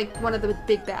to, one of the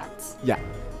big bats. Yeah.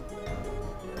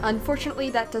 Unfortunately,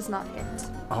 that does not hit.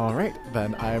 All right,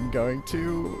 then I am going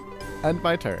to end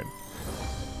my turn.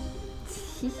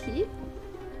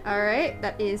 Alright,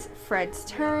 that is Fred's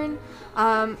turn.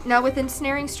 Now with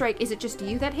Ensnaring Strike, is it just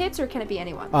you that hits, or can it be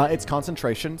anyone? It's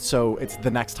concentration, so it's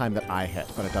the next time that I hit,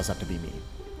 but it does have to be me.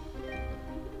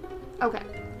 Okay.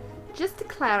 Just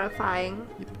clarifying.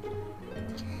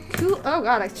 Cool. Oh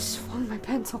god, I just swung my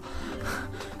pencil.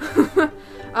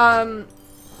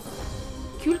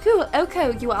 Cool.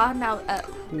 Okay, you are now up.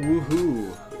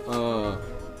 Woohoo.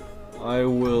 I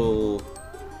will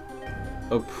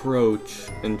approach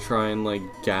and try and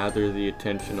gather the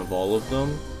attention of all of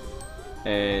them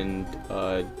and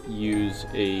use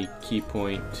a key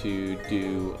point to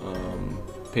do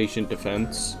patient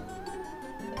defense,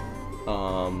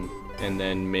 and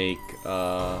then make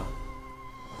a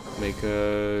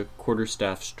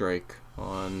quarterstaff strike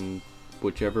on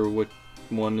whichever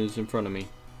one is in front of me.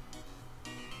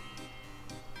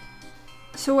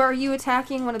 So are you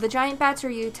attacking one of the giant bats, or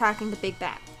are you attacking the big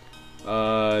bat?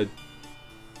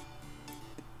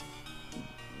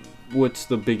 What's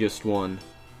the biggest one?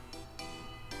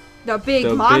 The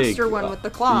big monster one with the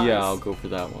claws. Yeah, I'll go for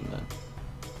that one then.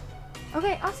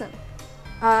 Okay, awesome.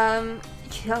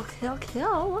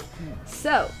 Kill.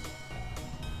 So,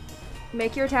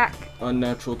 make your attack.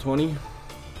 Unnatural 20.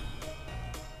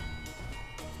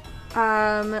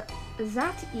 That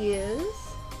is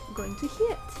going to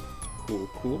hit.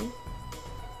 Cool.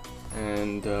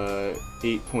 And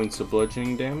 8 points of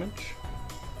bludgeoning damage.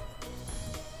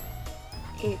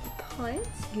 8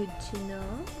 points, good to know.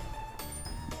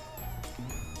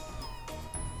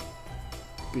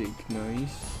 Big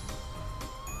nice.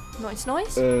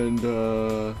 Nice. And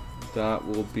that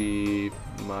will be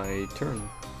my turn.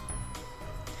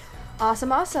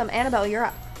 Awesome. Annabelle, you're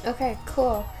up. Okay,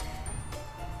 cool.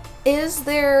 Is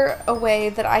there a way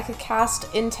that I could cast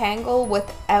Entangle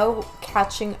without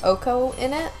catching Oko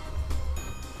in it?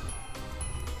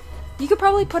 You could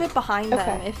probably put it behind them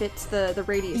Okay. if it's the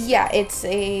radius. Yeah, it's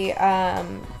a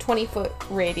 20-foot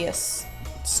radius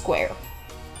square.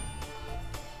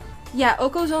 Yeah,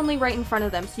 Oko's only right in front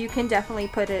of them, so you can definitely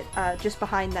put it just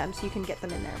behind them so you can get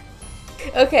them in there.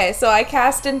 Okay, so I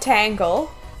cast Entangle,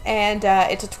 and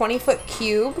it's a 20-foot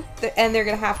cube, and they're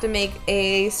going to have to make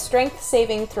a strength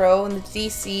saving throw, and the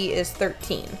DC is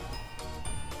 13.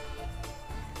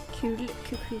 Cool.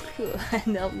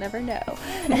 And they'll never know.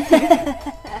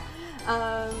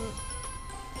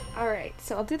 Alright,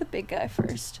 so I'll do the big guy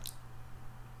first.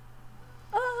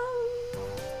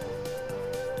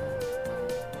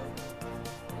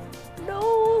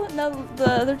 No, the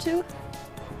other two?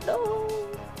 No.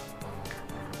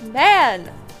 Man!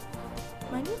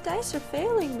 My new dice are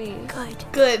failing me.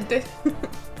 Good.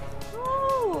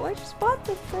 Oh, I just bought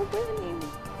them for winning.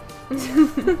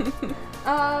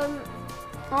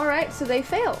 Alright, so they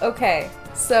fail. Okay,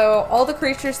 so all the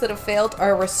creatures that have failed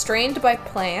are restrained by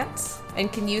plants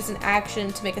and can use an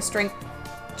action to make a strength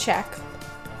check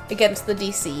against the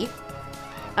DC.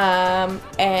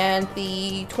 And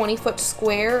the 20-foot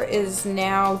square is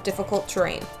now difficult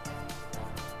terrain.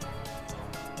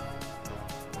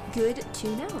 Good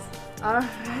to know.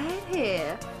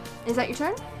 Alrighty. Is that your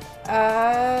turn?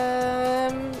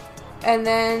 And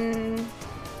then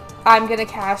I'm gonna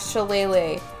cast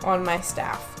Shillelagh on my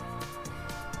staff.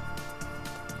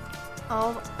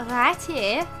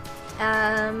 Alrighty.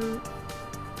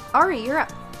 Ari, you're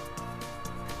up.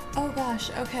 Oh gosh,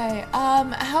 okay.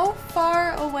 How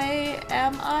far away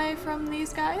am I from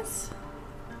these guys?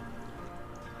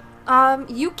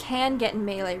 You can get in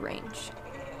melee range.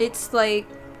 It's like,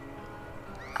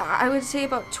 I would say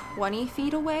about 20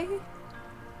 feet away.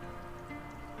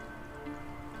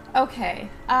 Okay.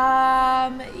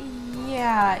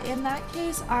 Yeah, in that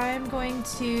case, I'm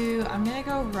gonna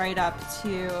go right up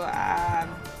to, I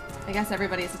guess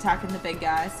everybody's attacking the big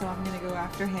guy, so I'm gonna go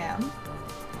after him.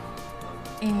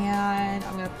 And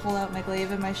I'm gonna pull out my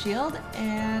glaive and my shield,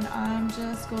 and I'm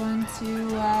just going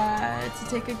to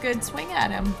take a good swing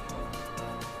at him.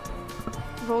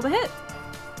 Roll to hit.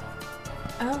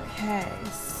 Okay,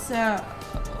 so...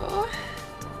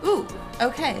 Ooh,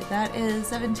 okay, that is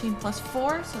 17 plus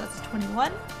 4, so that's a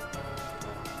 21.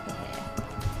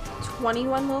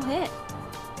 21 will hit.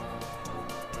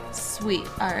 Sweet,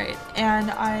 alright.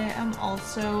 And I am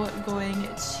also going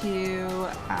to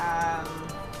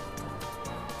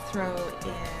throw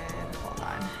in... Hold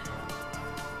on.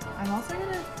 I'm also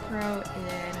going to throw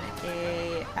in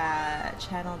a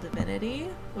Channel Divinity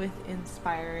with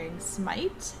Inspiring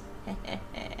Smite.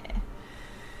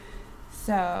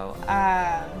 So,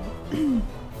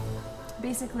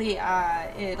 basically,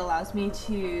 it allows me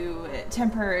to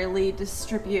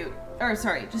distribute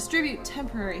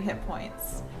temporary hit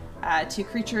points to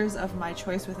creatures of my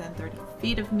choice within 30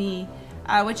 feet of me,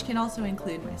 which can also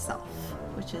include myself,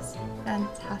 which is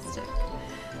fantastic.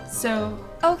 So,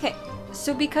 Okay,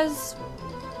 so because,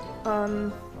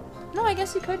 no, I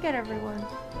guess you could get everyone.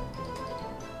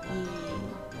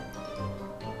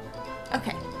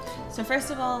 okay. So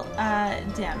first of all,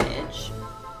 damage,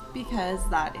 because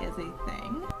that is a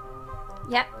thing.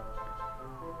 Yep.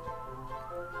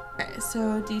 Okay,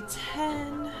 so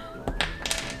D10.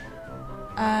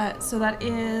 So that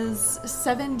is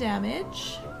 7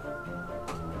 damage.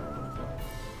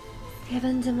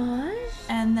 7 damage.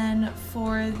 And then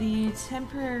for the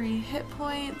temporary hit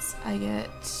points, I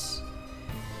get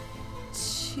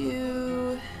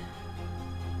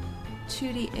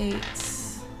 2d8.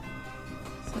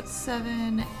 So that's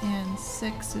 7 and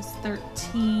 6 is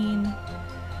 13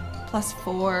 plus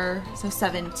 4, so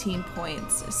 17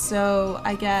 points. So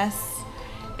I guess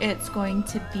it's going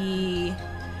to be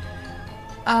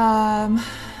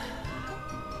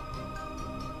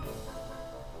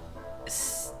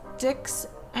Styx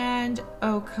and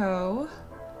Oko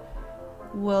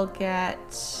will get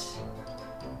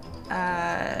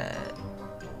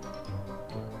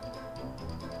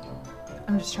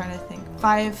I'm just trying to think.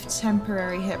 5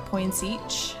 temporary hit points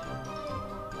each.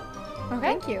 Okay.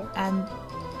 Thank you. And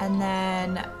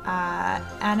then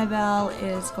Annabelle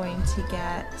is going to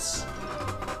get...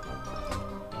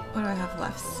 What do I have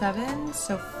left? 7?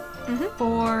 So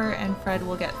 4, and Fred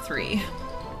will get 3.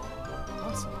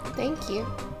 Awesome. Thank you.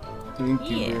 Thank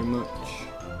you Yeah. very much.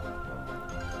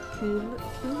 Cool.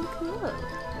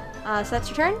 So that's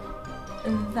your turn?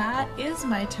 That is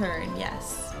my turn,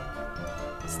 yes.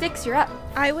 Styx, you're up.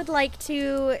 I would like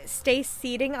to stay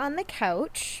seating on the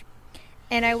couch,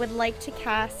 and I would like to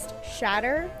cast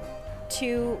Shatter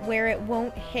to where it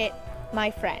won't hit my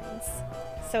friends.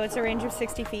 So it's a range of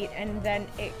 60 feet, and then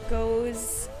it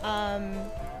goes,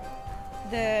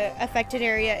 the affected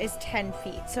area is 10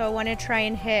 feet. So I want to try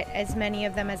and hit as many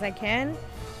of them as I can,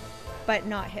 but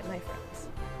not hit my friends.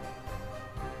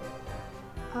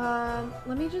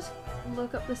 Let me just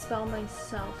look up the spell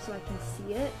myself so I can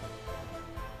see it.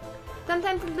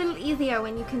 Sometimes it's a little easier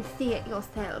when you can see it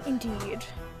yourself. Indeed.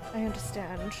 I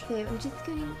understand. Okay, I'm just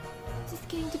going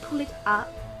to pull it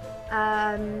up.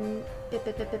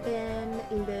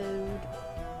 Load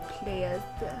players.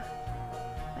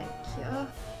 Thank you.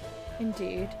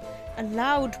 Indeed. A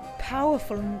loud,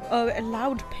 painful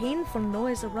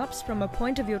noise erupts from a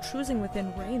point of your choosing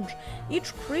within range.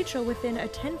 Each creature within a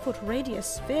 10-foot radius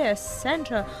sphere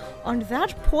center on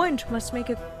that point must make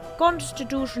a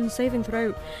Constitution saving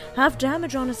throw. Have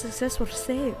damage on a successful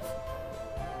save.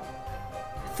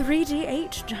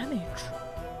 3d8 damage.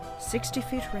 60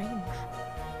 feet range.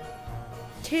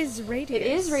 'Tis radius. It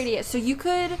is radius, so you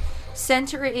could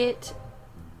center it.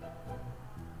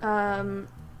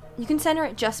 You can center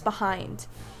it just behind,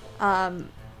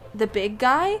 the big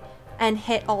guy, and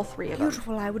hit all 3 of them.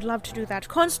 Beautiful. I would love to do that.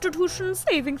 Constitution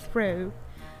saving throw.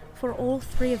 for all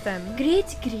 3 of them.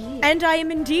 Great. And I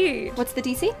am indeed What's the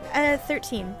DC?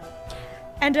 13.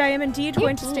 And I am indeed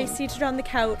going to stay seated on the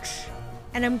couch,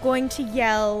 and I'm going to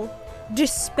yell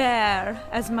despair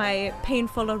as my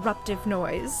painful eruptive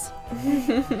noise.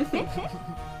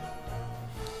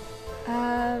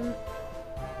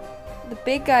 The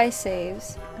big guy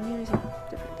saves. I'm using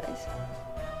different dice.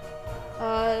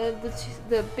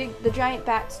 The giant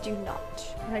bats do not.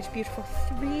 Right, beautiful.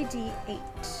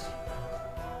 3d8. So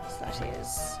that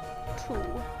is 2,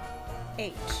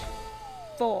 8,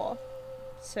 4.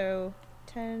 So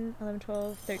 10, 11,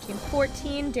 12, 13,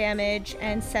 14 damage,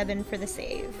 and 7 for the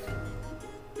save.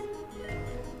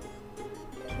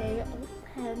 Okay,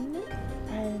 10.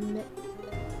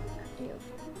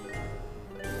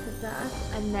 That.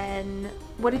 And then,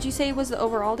 what did you say was the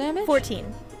overall damage? 14.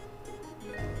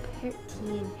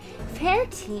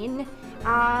 13.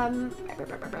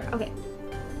 Okay.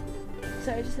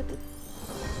 So I just have to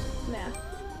math.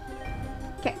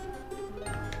 Okay.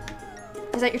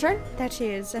 Is that your turn? That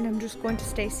is, and I'm just going to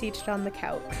stay seated on the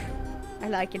couch. I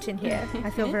like it in here. I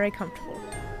feel very comfortable.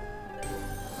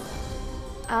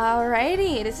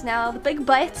 Alrighty, it is now the big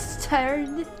bite's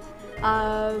turn.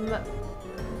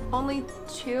 Only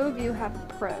 2 of you have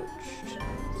approached.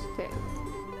 So,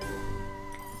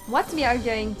 what we are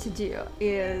going to do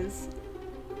is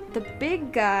the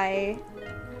big guy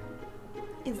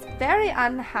is very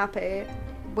unhappy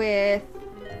with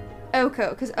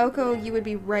Oko, because Oko, you would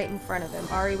be right in front of him.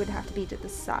 Ari would have to be to the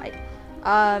side.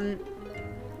 So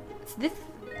this,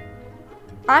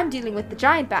 I'm dealing with the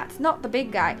giant bats, not the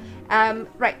big guy.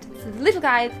 Right, so the little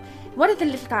guys, one of the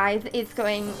little guys is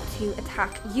going to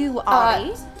attack you,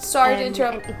 Ari. Sorry to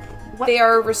interrupt. They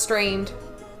are restrained.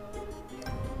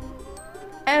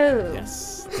 Oh.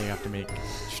 Yes, they have to make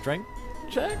strength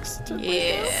checks to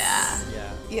Yeah.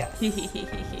 Yeah.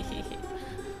 Yeah.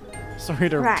 Sorry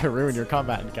to Right. ruin your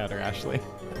combat encounter, Ashley.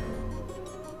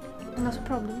 Not a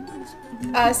problem.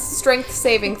 Strength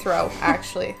saving throw,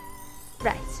 actually.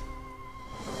 Right.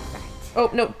 Oh,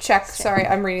 no, check. Sorry,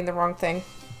 I'm reading the wrong thing.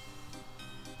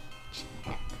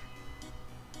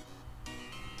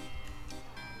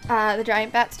 The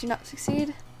giant bats do not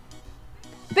succeed.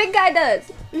 Big guy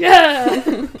does.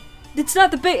 Yeah. It's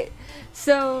not the big.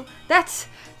 So that's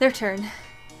their turn.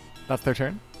 That's their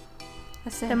turn?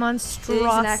 That's The it.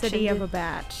 monstrosity action, of a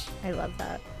bat. I love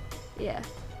that. Yeah.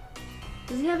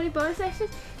 Does he have any bonus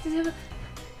actions? Does he have a...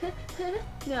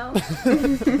 No.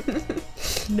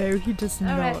 No, he does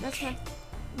Alright,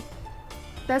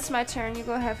 that's my turn. You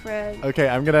go ahead, Fred. Okay,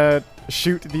 I'm gonna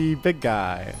shoot the big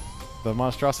guy. The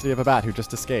monstrosity of a bat who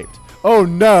just escaped. Oh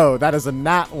no, that is a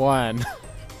nat 1.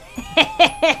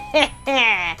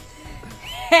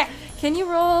 Can you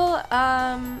roll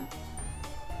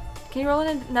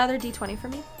another d20 for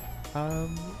me?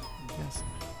 Yes.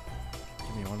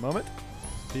 Give me one moment.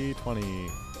 D20.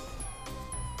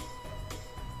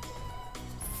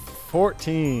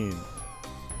 14.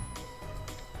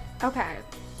 Okay.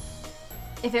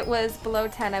 If it was below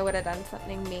 10, I would have done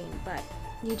something mean, but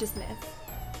you just missed.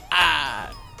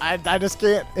 I just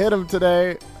can't hit him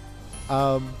today.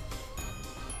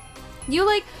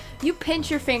 You pinch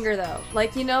your finger though.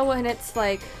 Like, you know when it's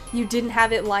like you didn't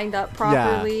have it lined up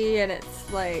properly and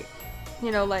it's like, you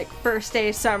know, like first day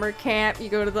of summer camp, you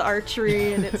go to the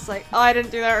archery and it's like, oh, I didn't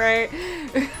do that right.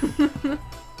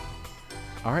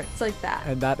 All right. It's like that.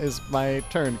 And that is my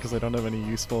turn because I don't have any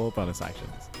useful bonus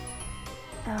actions.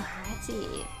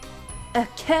 Alrighty.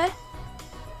 Okay.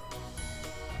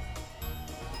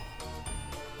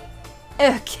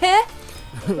 Okay.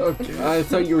 Okay, I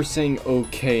thought you were saying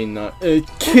okay, not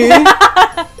okay.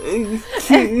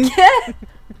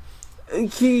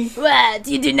 Okay. What?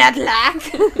 You do not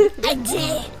like? I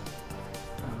did.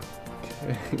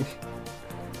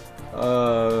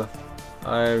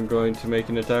 I'm going to make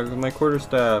an attack with my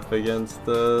quarterstaff against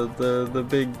the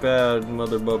big bad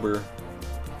mother bubber.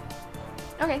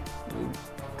 Okay.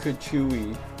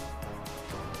 Kachui.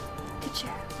 Good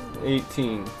job.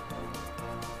 18.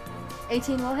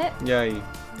 18 will hit. Yay.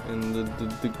 And the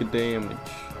damage.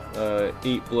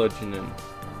 8 bludgeoning.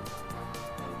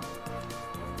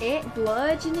 8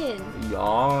 bludgeoning.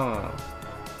 Yeah.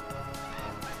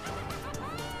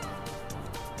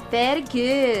 Very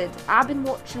good. I've been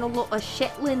watching a lot of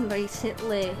Shetland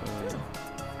recently.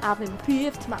 I've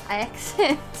improved my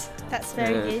accent. That's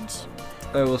very Yeah. good.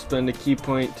 I will spend a key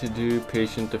point to do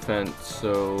patient defense,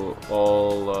 so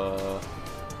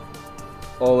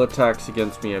all attacks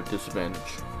against me have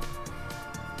disadvantage.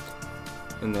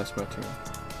 And that's my turn.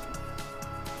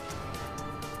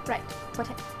 Right. What?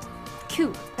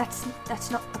 Cool. That's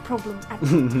not a problem.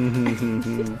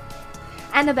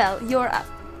 Annabelle, you're up.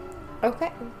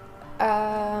 Okay.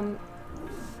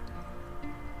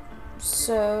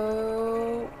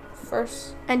 So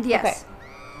first. And yes. Okay.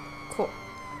 Cool.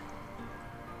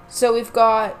 So we've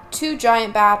got 2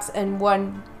 giant bats and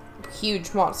 1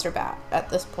 huge monster bat at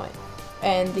this point.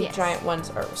 And the Yes. giant ones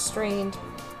are restrained.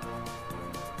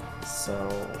 So...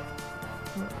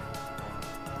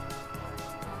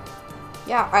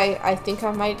 yeah, I think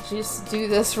I might just do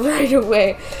this right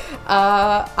away.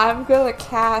 I'm gonna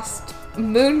cast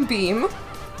Moonbeam.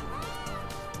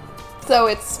 So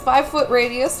it's 5-foot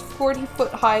radius,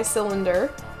 40-foot high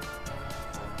cylinder.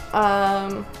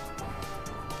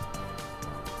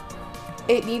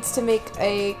 It needs to make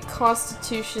a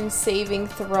Constitution saving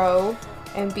throw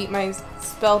and beat my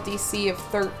spell DC of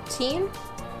 13.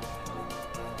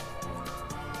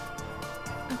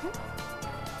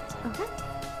 Okay.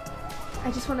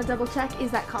 I just want to double check.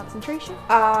 Is that concentration?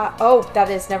 Oh, that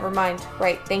is, never mind.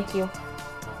 Right, thank you.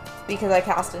 Because I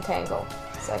cast Entangle,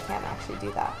 so I can't actually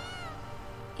do that.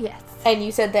 Yes. And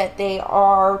you said that they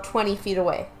are 20 feet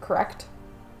away, correct?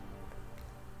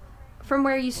 From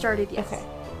where you started, yes. Okay.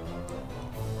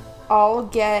 I'll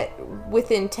get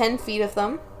within 10 feet of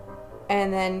them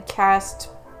and then cast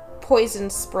Poison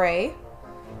Spray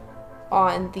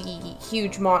on the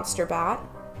huge monster bat.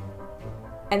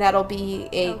 And that'll be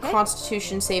a Okay.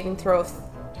 Constitution saving throw of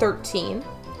 13.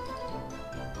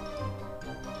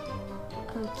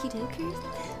 Okie dokie.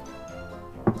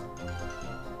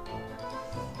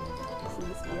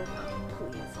 Please be a non.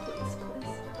 Please.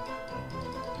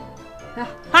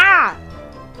 Ha!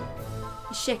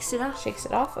 He shakes it off. Shakes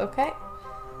it off, okay.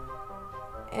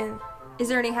 And, Is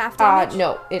there any half damage?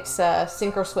 no, it's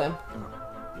sink or swim.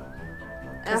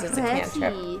 'Cause it's a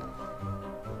cantrip. Alrighty.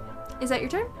 Is that your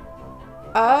turn?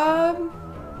 I'll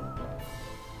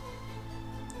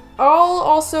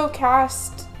also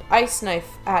cast Ice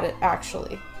Knife at it,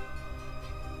 actually.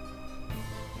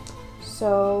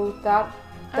 So that'll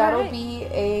Alright. be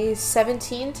a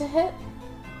 17 to hit.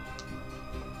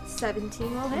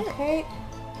 17 will hit. Okay.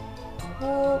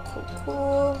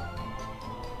 Cool.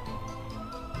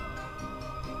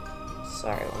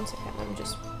 Sorry, one second. I'm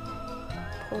just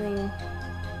pulling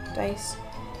dice.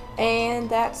 And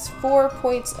that's 4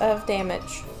 points of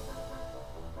damage.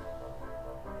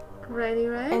 Righty.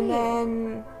 And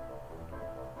then...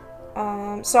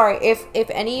 sorry, if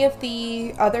any of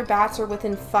the other bats are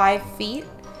within 5 feet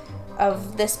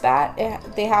of this bat,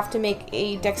 they have to make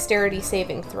a dexterity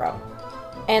saving throw.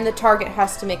 And the target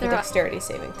has to make a They're on- dexterity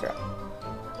saving throw.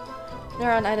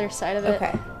 They're on either side of it.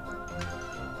 Okay.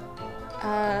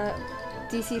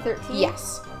 DC 13?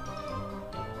 Yes.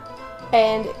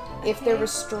 And if they're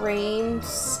restrained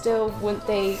still, wouldn't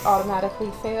they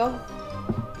automatically fail?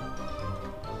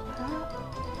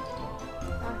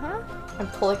 Uh-huh. I'm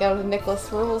pulling out a Nicholas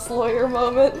Rules lawyer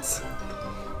moment.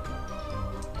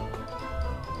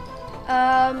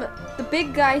 The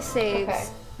big guy saves. Okay.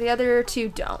 The other 2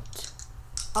 don't.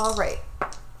 Alright.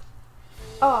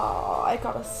 Oh, I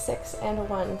got a 6 and a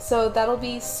 1. So that'll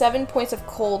be 7 points of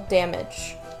cold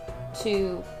damage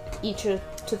to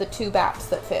to the 2 bats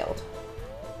that failed.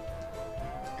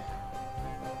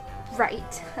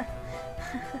 Right.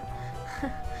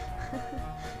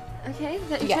 Okay, is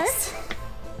that your Yes. turn?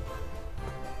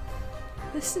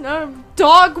 This is not a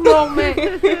dog moment.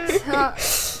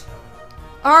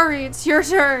 Ari, it's your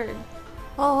turn.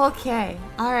 Oh, okay.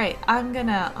 All right. I'm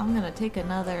gonna take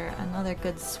another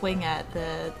good swing at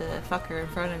the fucker in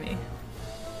front of me.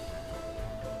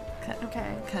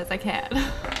 Okay. Cause I can.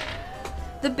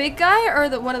 The big guy or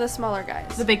one of the smaller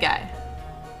guys? The big guy.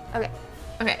 Okay.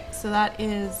 Okay. So that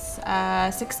is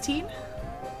 16.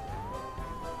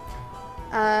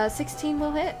 16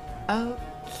 will hit.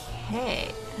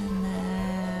 Okay. And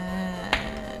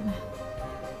then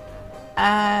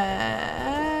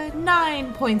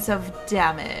 9 points of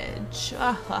damage.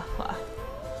 9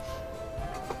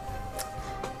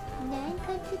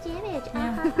 points of damage.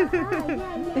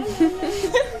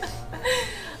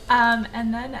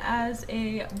 And then as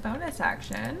a bonus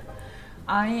action,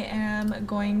 I am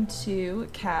going to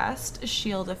cast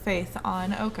Shield of Faith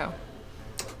on Oko.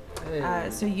 Hey,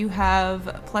 So you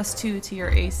have +2 to your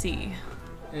AC.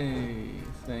 hey,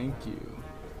 thank you.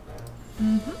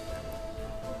 And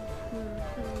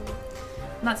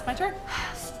that's my turn.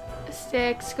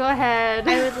 Sticks, go ahead.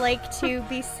 I would like to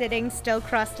be sitting still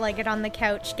cross-legged on the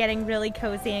couch, getting really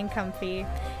cozy and comfy.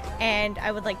 And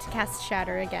I would like to cast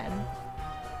Shatter again.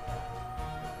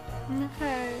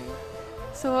 Okay.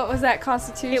 So what was that,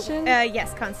 Constitution?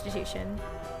 Yes, Constitution.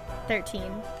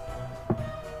 13.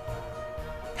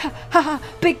 Haha,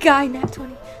 big guy, nat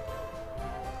 20.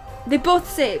 They both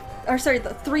save. Or sorry,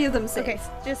 the 3 of them save. Okay,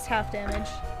 just half damage.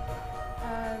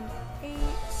 8,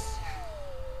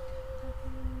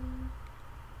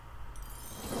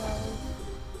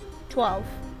 12.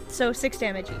 So 6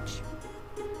 damage each.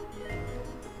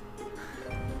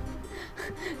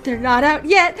 They're not out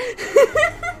yet.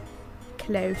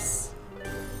 Close.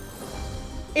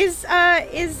 Is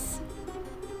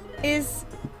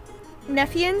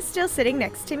Nephian still sitting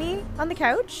next to me on the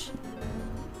couch?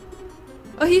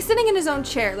 Oh, he's sitting in his own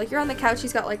chair. Like, you're on the couch,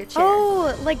 he's got, like, a chair.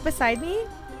 Oh, like beside me?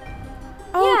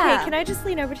 Oh, Yeah. okay. Can I just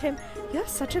lean over to him? You have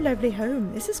such a lovely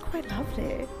home. This is quite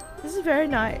lovely. This is very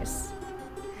nice.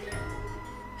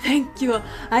 Thank you.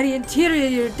 The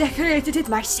interior decorated it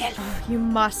myself. You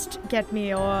must get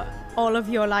me all of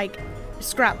your, like,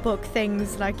 scrapbook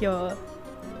things, like your,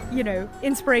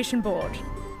 inspiration board.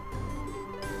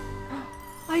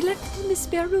 I left it in the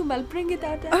spare room. I'll bring it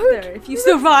out Oh, after if you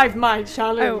survive my Oh,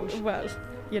 challenge. well,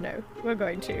 we're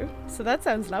going to. So that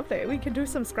sounds lovely. We can do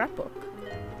some scrapbook.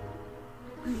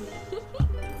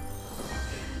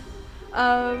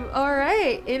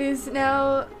 Alright. It is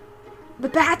now the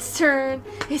bat's turn.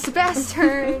 It's the bat's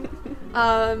turn.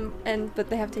 But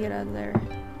they have to get out of there.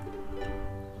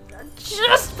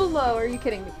 Just below. Are you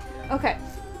kidding me? Okay.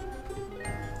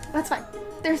 That's fine.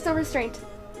 They're still restrained.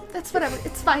 That's whatever.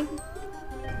 It's fine.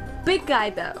 Big guy,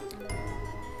 though.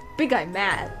 Big guy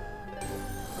mad.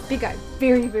 Big guy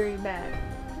very, very mad.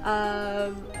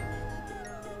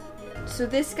 So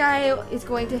this guy is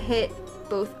going to hit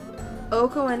both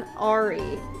Oko and Ari.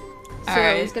 So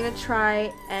Alright. he's gonna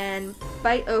try and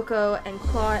bite Oko and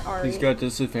claw at Ari. He's got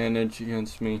disadvantage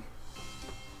against me.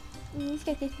 He's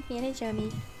got disadvantage on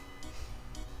me.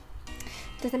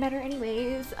 Doesn't matter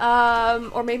anyways.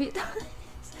 Or maybe it does.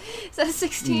 Is that a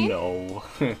 16? No.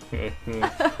 Okay,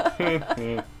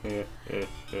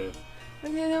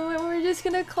 then we're just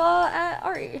gonna claw at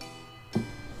Ari.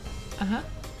 Uh-huh.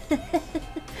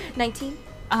 19.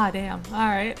 Ah, damn.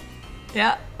 Alright.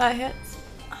 Yeah, that hits.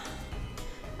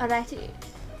 Alrighty.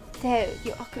 So,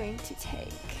 you are going to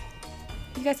take...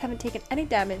 You guys haven't taken any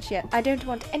damage yet. I don't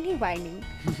want any whining.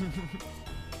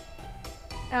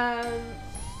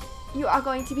 You are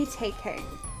going to be taking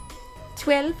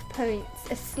 12 points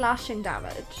of slashing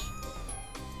damage.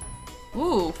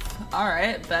 Oof.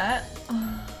 Alright, bet.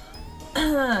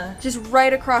 Just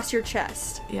right across your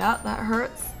chest. Yeah, that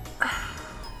hurts.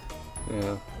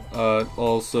 Yeah.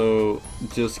 Also,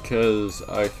 just because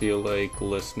I feel like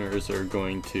listeners are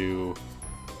going to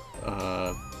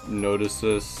notice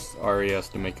this, Ari has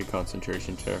to make a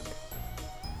concentration check.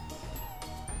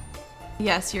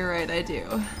 Yes, you're right, I do.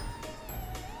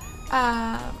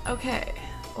 Okay.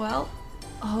 Well,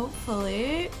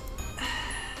 hopefully...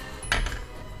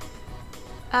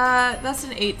 that's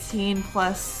an 18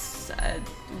 plus,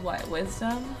 what,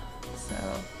 wisdom? So,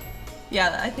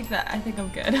 yeah, I think I'm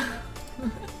good.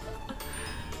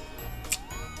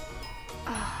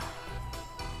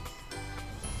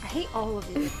 I hate all of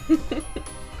you.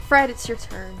 Fred, it's your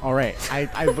turn. All right.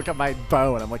 I look at my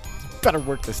bow and I'm like, better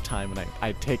work this time. And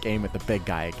I take aim at the big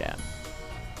guy again.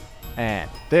 And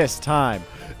this time,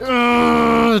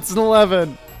 it's an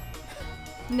 11.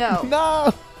 No.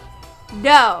 No.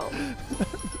 No.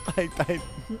 I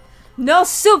No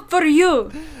soup for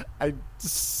you. I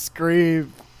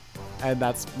scream, and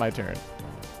that's my turn.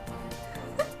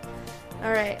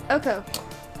 Alright, Oko.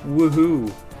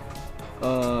 Woohoo!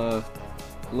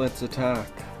 Let's attack.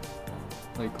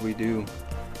 Like we do.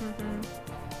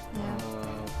 Yeah.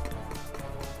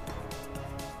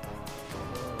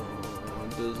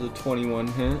 Does a 21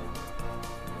 hit?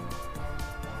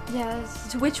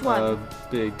 Yes. Which one?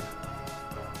 Big.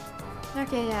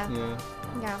 Okay, yeah. Yeah.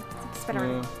 Yeah. It's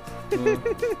better. Yeah.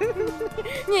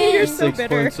 You're so 6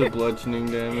 bitter. points of bludgeoning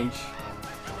damage.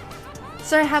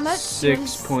 Sorry, how much?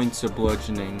 6 points of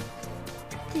bludgeoning.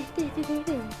 Oh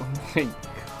my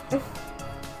god.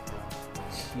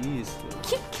 Jeez.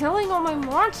 Keep killing all my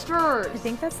monsters. I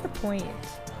think that's the point.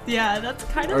 Yeah, that's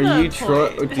kind of Are the you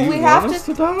point. do you We want have us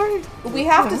to die? We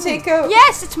have to take out.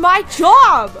 Yes, it's my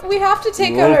job. We have to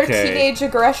take out our Okay. teenage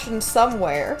aggression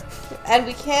somewhere, and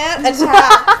we can't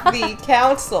attack the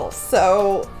council.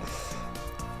 So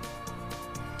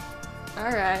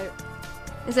All right.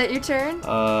 Is that your turn?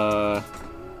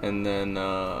 And then,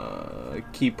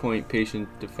 key point patient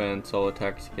defense. All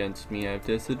attacks against me have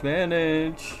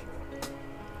disadvantage.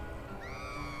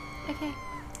 Okay.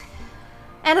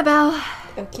 Annabelle.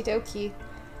 okie dokie.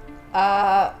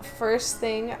 First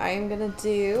thing I'm gonna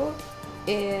do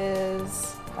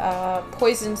is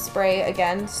poison spray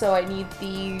again. So I need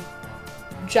the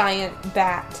giant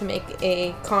bat to make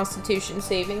a Constitution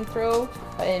saving throw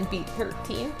and beat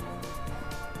 13.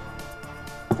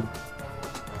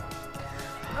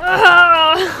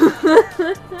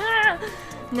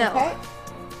 No. Okay.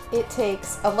 It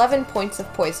takes 11 points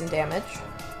of poison damage.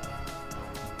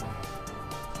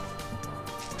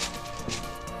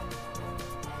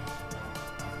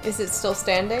 Is it still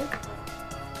standing?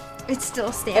 It's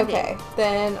still standing. Okay,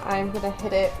 then I'm gonna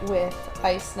hit it with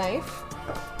Ice Knife.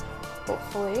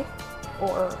 Hopefully.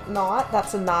 Or not.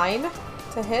 That's a 9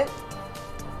 to hit.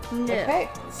 No. Okay,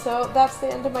 so that's the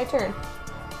end of my turn.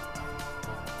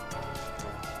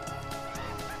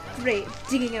 Great.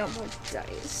 Digging out more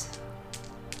dice.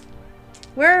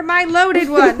 Where are my loaded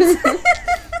ones?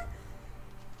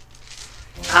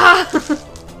 Ah!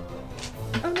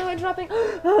 Oh no, I'm dropping.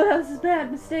 Oh, that was a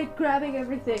bad mistake grabbing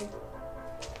everything.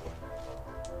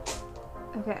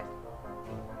 Okay.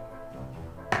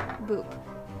 Boop.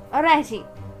 Alrighty.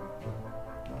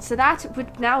 So that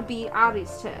would now be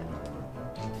Ari's turn.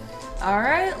 All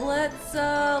right, let's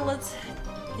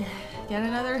get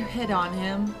another hit on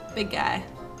him. Big guy.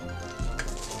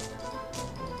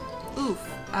 Oof.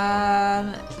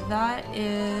 That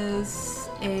is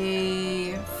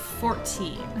a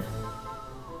 14.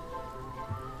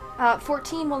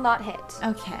 14 will not hit.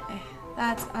 Okay,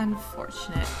 that's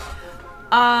unfortunate.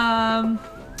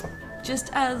 Just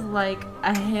as like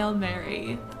a Hail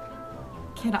Mary,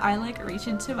 can I like reach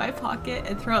into my pocket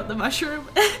and throw out the mushroom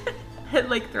and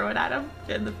like throw it at him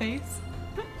in the face?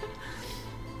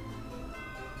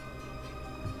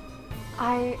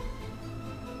 I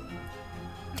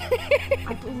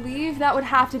believe that would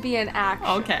have to be an action.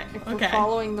 Okay, If we're okay.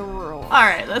 following the rule.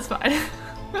 Alright, that's fine.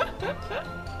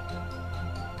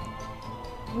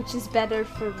 Which is better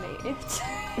for me.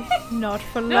 Not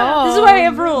for long. This is why I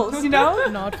have rules, you know?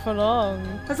 Not for long.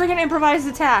 That's like an improvised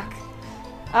attack.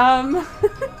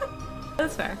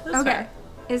 That's fair. That's Okay. fair.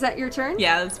 Is that your turn?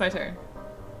 Yeah, that's my turn.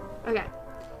 Okay.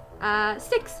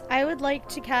 Six. I would like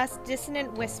to cast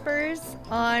Dissonant Whispers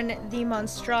on the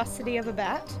monstrosity of a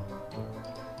bat.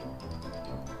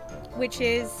 Which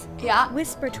is Yeah.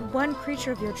 whisper to one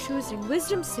creature of your choosing,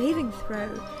 wisdom saving throw,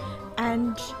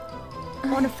 and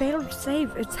on a failed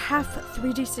save, it's half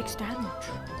 3d6 damage.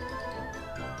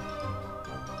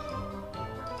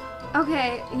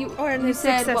 Okay. You A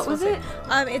said what was it?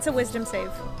 save. It's a wisdom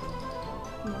save.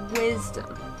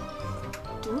 Wisdom.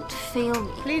 Don't fail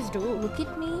me. Please do. Look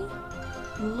at me.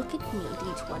 Look at me,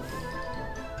 D20.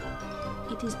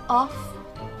 It is off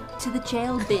to the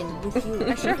jail bin with you.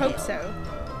 I sure hope so.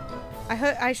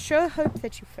 I sure hope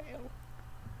that you fail.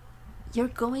 You're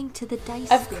going to the dice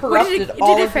I've bin. corrupted did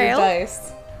all it of fail? your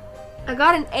dice. I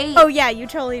got an 8. Oh yeah, you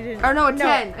totally didn't. Or no, a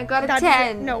 10. I got a that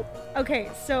 10. No. Okay,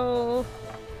 so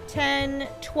 10,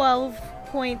 12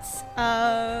 points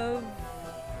of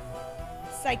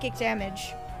psychic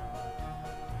damage.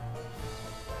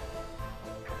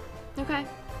 Okay.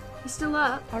 He's still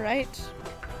up. All right.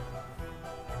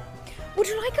 Would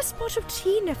you like a spot of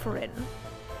tea, Neferin?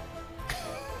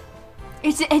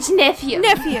 It's nephew.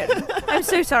 Nephew! I'm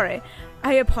so sorry.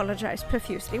 I apologize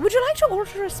profusely. Would you like to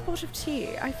order a spot of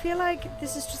tea? I feel like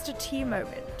this is just a tea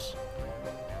moment.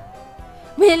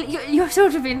 Well, you're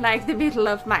sort of in like the middle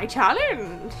of my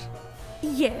challenge.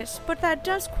 Yes, but that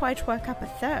does quite work up a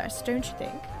thirst, don't you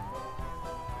think?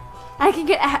 I can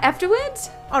get afterwards.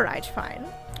 All right, fine.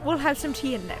 We'll have some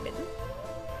tea and lemon.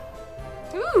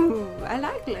 Ooh, I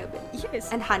like lemon.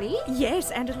 Yes. And honey.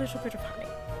 Yes, and a little bit of honey.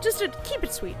 Just to keep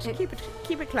it sweet. Keep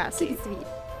it classy. Keep it sweet.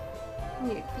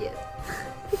 Yes.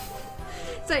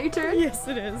 Is that your turn? Yes,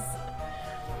 it is.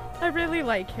 I really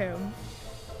like him.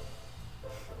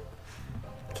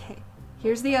 Okay.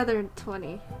 Here's the other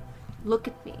 20. Look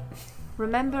at me.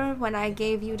 Remember when I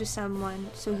gave you to someone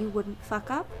so you wouldn't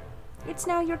fuck up? It's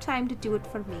now your time to do it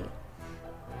for me.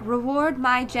 Reward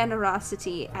my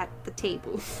generosity at the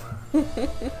table.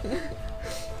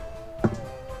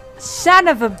 Son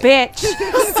of a bitch!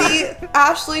 See,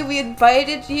 Ashley, we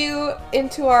invited you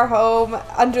into our home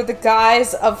under the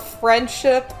guise of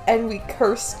friendship, and we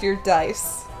cursed your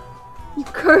dice. You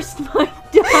cursed my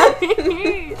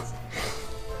dice!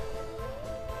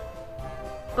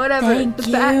 Whatever. Thank the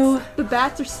you. The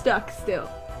bats are stuck still.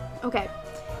 Okay.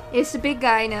 It's the big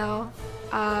guy now.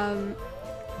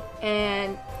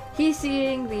 And he's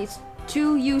seeing these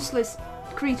two useless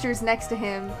creatures next to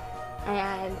him.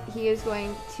 And he is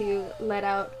going to let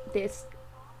out this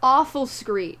awful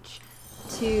screech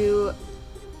to...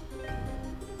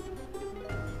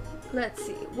 Let's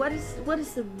see. What is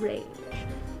the range?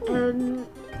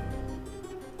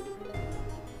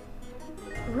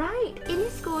 Right. It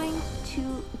is going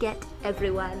to get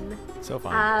everyone. So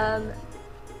fun.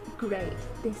 Great.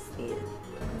 This is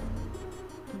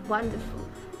wonderful.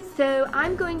 So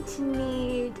I'm going to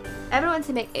need everyone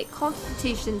to make a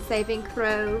Constitution saving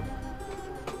throw.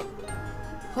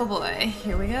 Oh boy,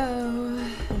 here we go.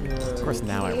 Of course,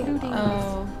 now I roll.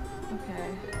 Oh, okay.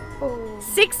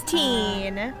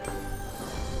 16.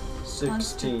 16.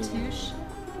 Constitution.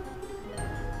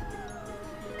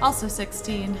 Also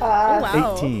 16. Oh,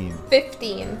 wow. 18.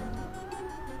 15.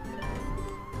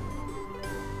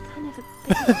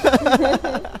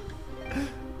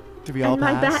 Do we all And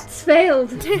my pass? bats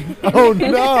failed. Oh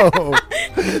no!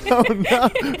 Oh no!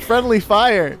 Friendly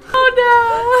fire!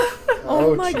 Oh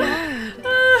Oh my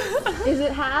god. Is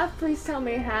it half? Please tell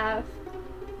me half.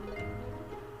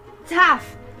 It's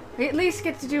half. We at least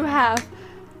get to do half.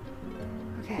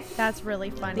 Okay. That's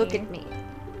really funny. Look at me.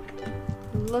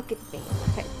 Look at me.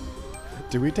 Okay.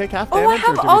 Do we take half Oh, damage? I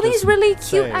have or do all we these just really cute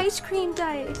save? ice cream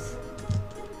dice.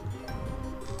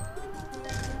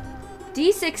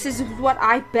 D6 is what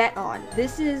I bet on.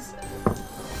 This is.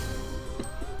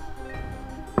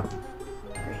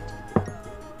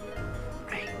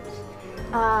 Right.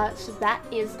 So that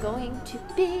is going to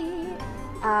be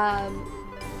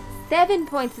 7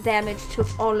 points of damage to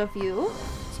all of you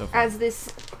So far. as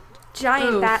this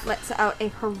giant Oof. bat lets out a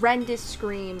horrendous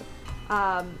scream,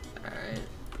 Alright.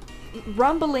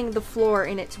 rumbling the floor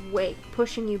in its wake,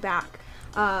 pushing you back.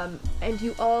 And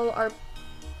you all are.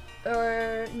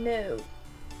 Or no.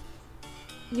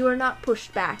 You are not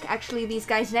pushed back. Actually, these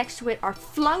guys next to it are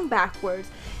flung backwards.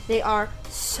 They are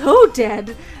so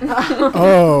dead.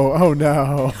 Oh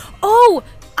no. Oh,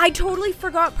 I totally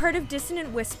forgot part of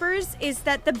Dissonant Whispers is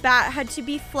that the bat had to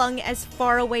be flung as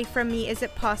far away from me as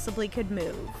it possibly could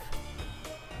move.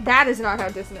 That is not how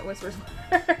Dissonant Whispers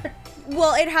work.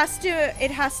 Well, it has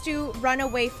to run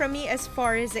away from me as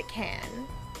far as it can.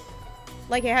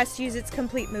 Like it has to use its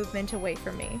complete movement away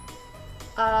from me.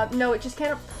 No, it just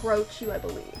can't approach you, I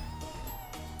believe.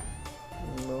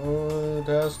 No, it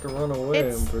has to run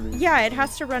away, I'm pretty Yeah, it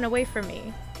has to run away from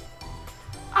me.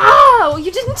 Oh,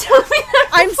 you didn't tell me that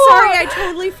I'm before. sorry, I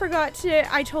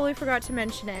totally forgot to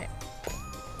mention it.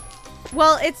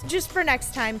 Well, it's just for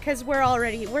next time cuz we're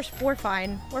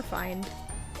fine. We're fine.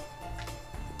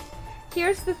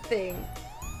 Here's the thing.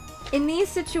 In these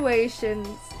situations,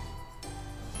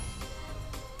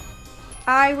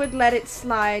 I would let it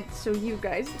slide so you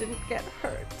guys didn't get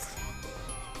hurt.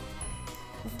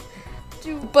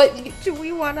 Do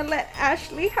we want to let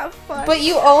Ashley have fun? But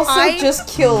you also I- just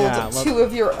killed Yeah, let's- 2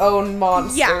 of your own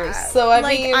monsters. Yeah. So I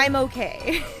mean, I'm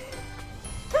okay.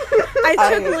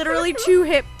 I took literally 2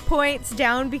 hit points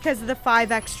down because of the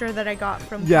 5 extra that I got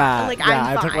from Yeah. like yeah,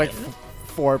 I'm I fine. took like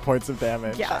 4 points of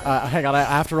damage. Yeah. Hang on, I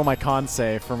have to roll my con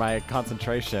save for my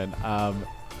concentration.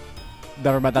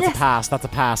 Never mind, that's a pass. That's a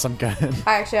pass. I'm good.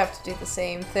 I actually have to do the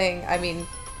same thing. I mean,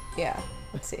 yeah.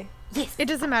 Let's see. It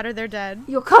doesn't matter, they're dead.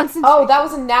 You'll concentrate. Oh, that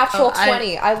was a natural Oh, I-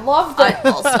 20. I love that. I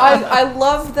also- I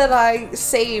love that I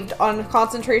saved on a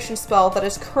concentration spell that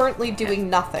is currently doing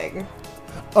nothing.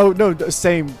 Oh no,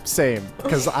 same.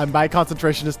 Because my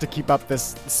concentration is to keep up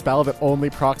this spell that only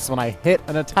procs when I hit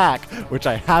an attack, which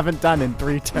I haven't done in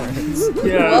 3 turns.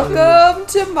 Welcome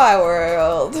to my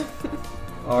world.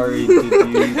 Ari, did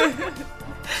you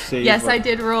save? Yes, I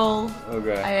did roll.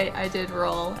 Okay. I did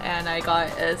roll, and I got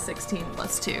a 16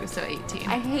 plus 2, so 18.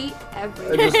 I hate I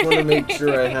everything. just want to make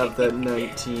sure I have that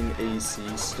 19 AC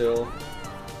still.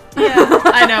 Yeah,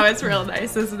 I know, it's real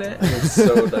nice, isn't it? It's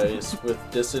so nice, with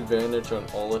disadvantage on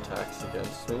all attacks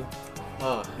against me.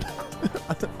 Ah,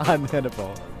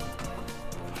 Unhittable.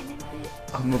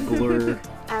 I'm a blur.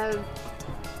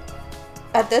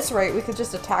 At this rate, we could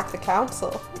just attack the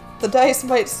council. The dice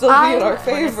might still be in our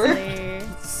favor. Honestly.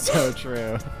 So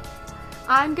true.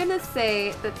 I'm gonna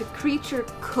say that the creature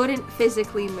couldn't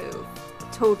physically move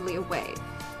totally away.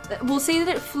 We'll say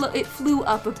that it flew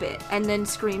up a bit and then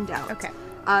screamed out. Okay.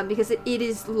 Because it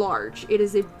is large. It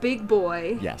is a big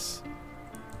boy. Yes.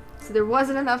 So there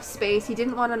wasn't enough space. He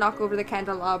didn't want to knock over the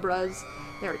candelabras.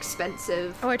 They're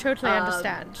expensive. Oh, I totally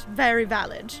understand. Very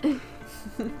valid.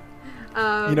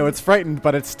 You know, it's frightened,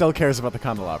 but it still cares about the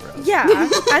candelabras. Yeah,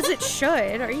 as it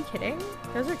should. Are you kidding?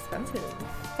 Those are expensive.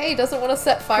 Hey, doesn't want to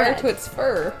set fire Fred. to its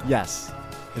fur. Yes.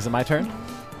 Is it my turn?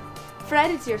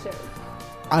 Fred, it's your turn.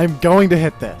 I'm going to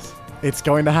hit this. It's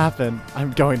going to happen.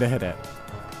 I'm going to hit it.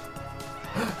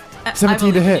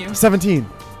 17 to hit. 17.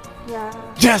 Yeah.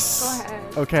 Yes! Go ahead.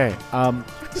 Okay,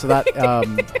 so that,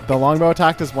 the longbow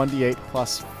attack does 1d8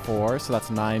 plus 4, so that's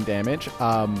 9 damage.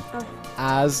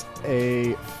 As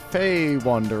a Fey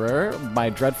Wanderer, my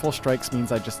Dreadful Strikes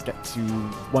means I just get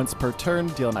to, once per turn,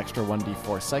 deal an extra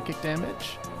 1d4 psychic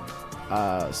damage.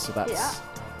 So that's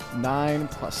 9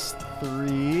 plus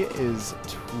 3 is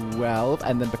 12,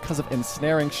 and then because of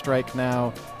Ensnaring Strike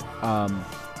now,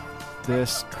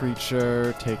 this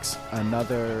creature takes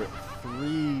another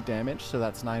 3 damage, so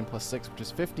that's 9 plus 6, which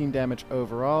is 15 damage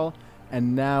overall.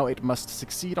 And now it must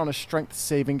succeed on a strength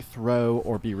saving throw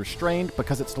or be restrained.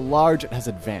 Because it's large, it has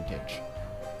advantage.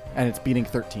 And it's beating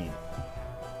 13.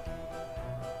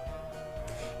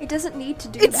 It doesn't need to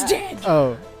do It's that. dead.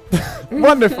 Oh,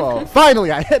 wonderful!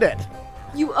 Finally, I hit it.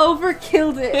 You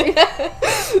overkilled it.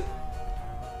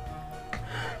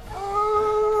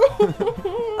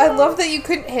 I love that you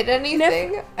couldn't hit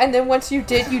anything, and then once you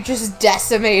did, you just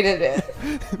decimated it.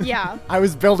 Yeah. I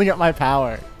was building up my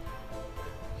power.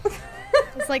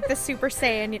 It's like the Super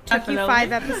Saiyan. It took you Definitely.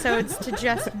 5 episodes to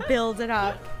just build it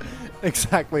up.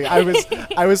 Exactly. I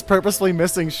was purposely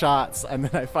missing shots, and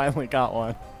then I finally got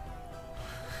one.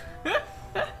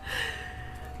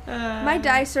 My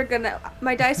dice and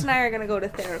I are gonna go to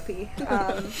therapy.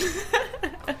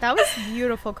 That was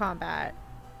beautiful combat.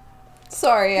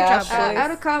 Sorry, Good job, Ashley.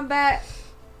 Out of combat.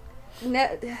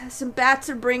 Some bats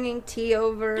are bringing tea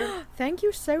over. Thank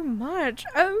you so much.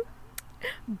 Oh,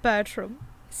 Bertram.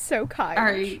 So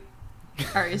kind.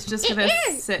 Ari's just gonna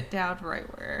sit down right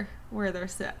where they're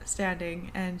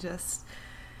standing and just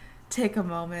take a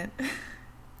moment.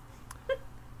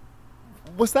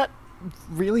 Was that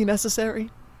really necessary?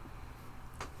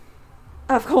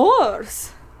 Of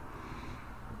course.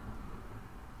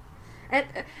 And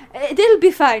it'll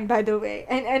be fine, by the way.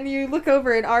 And you look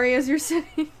over, and Ari, as you're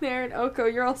sitting there, and Oko,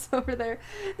 you're also over there.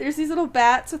 There's these little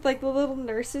bats with like the little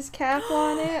nurse's cap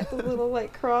on it, the little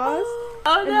like cross, Oh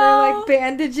and they're like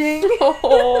bandaging.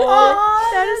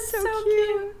 Oh, That is so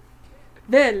cute.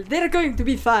 Well, they're going to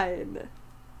be fine.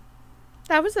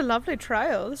 That was a lovely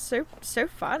trial. So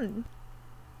fun.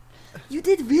 You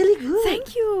did really good.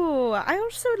 Thank you. I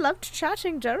also loved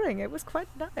chatting during. It was quite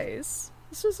nice.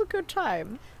 This was a good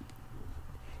time.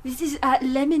 This is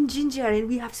lemon ginger, and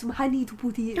we have some honey to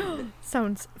put in.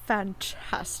 Sounds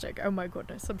fantastic. Oh my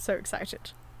goodness. I'm so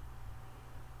excited.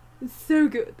 It's so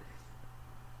good.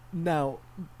 Now,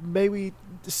 may we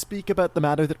speak about the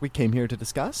matter that we came here to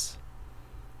discuss?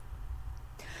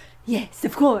 Yes,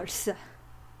 of course.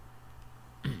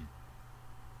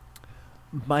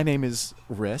 My name is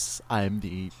Riss. I'm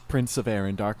the Prince of Air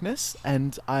and Darkness,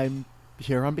 and I'm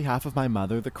here on behalf of my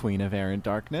mother, the Queen of Air and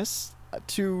Darkness,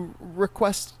 to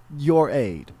request your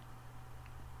aid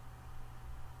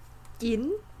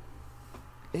in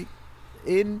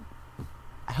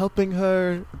helping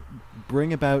her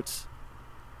bring about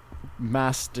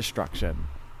mass destruction.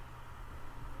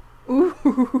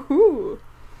 Ooh.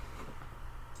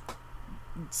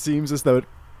 Seems as though it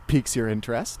piques your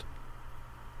interest.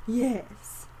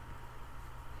 Yes.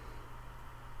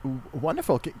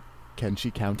 Wonderful. Can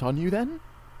she count on you then?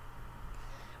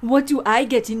 What do I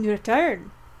get in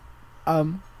return?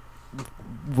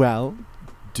 Well,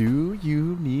 do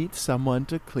you need someone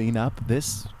to clean up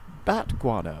this bat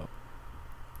guano?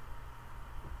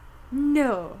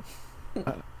 No.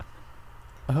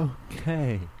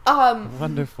 Okay.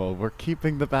 Wonderful. We're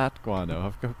keeping the bat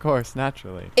guano, of course,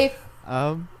 naturally. If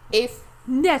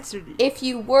Naturally. if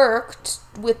you worked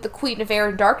with the Queen of Air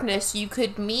and Darkness, you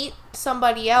could meet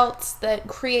somebody else that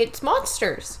creates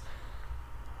monsters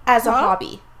as a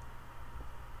hobby.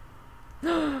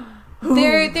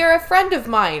 They're a friend of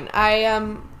mine.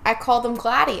 I call them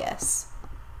Gladius.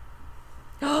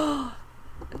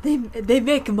 They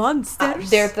make monsters.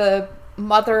 They're the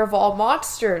mother of all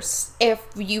monsters. If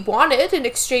you wanted, in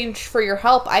exchange for your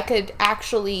help, I could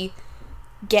actually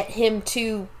get him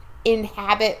to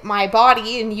inhabit my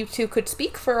body and you two could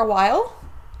speak for a while.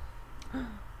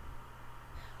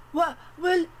 Well,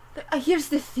 here's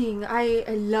the thing. I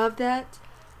love that,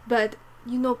 but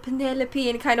you know, Penelope,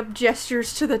 and kind of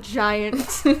gestures to the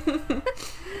giant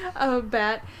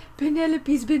bat.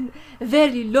 Penelope's been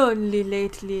very lonely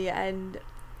lately, and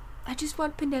I just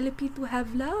want Penelope to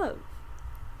have love.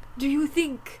 Do you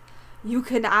think you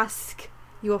can ask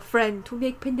your friend to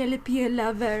make Penelope a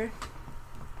lover?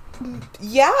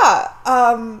 Yeah,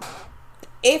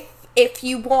 if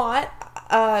you want,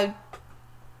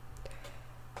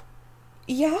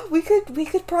 yeah, we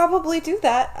could probably do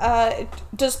that.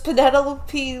 Does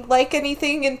Penelope like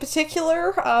anything in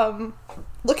particular?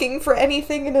 Looking for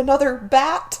anything in another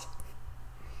bat?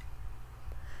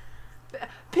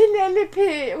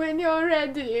 Penelope, when you're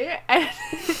ready. And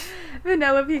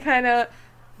Penelope kind of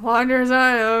wanders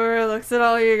on over, looks at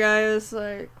all you guys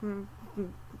like,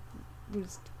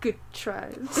 good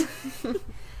tries.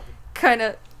 Kind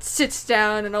of sits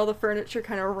down, and all the furniture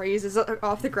kind of raises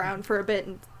off the ground for a bit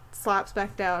and slaps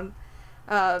back down.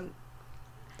 And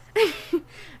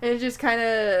it just kind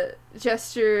of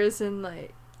gestures and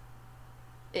like,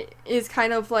 it is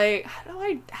kind of like, how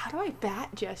do I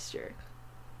bat gesture?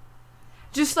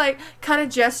 Just like kind of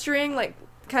gesturing, like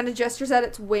kind of gestures at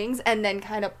its wings and then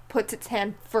kind of puts its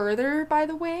hand further by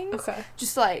the wings. Okay.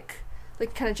 Just like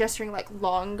kind of gesturing like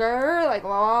longer, like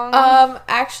long.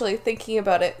 Actually, thinking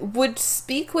about it, would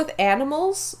speak with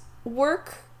animals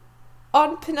work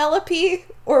on Penelope,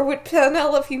 or would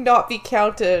Penelope not be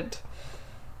counted?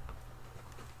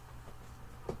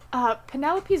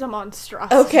 Penelope's a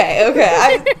monstrosity.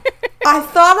 Okay. I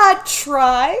thought I'd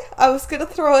try. I was gonna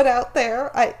throw it out there.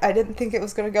 I didn't think it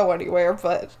was gonna go anywhere,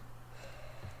 but...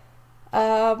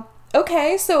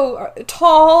 Okay, so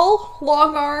tall,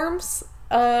 long arms,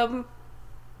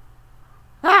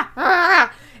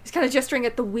 He's kind of gesturing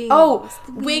at the wings. Oh,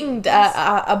 The winged, wings.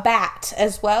 a bat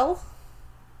as well.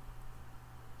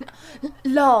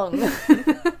 Long.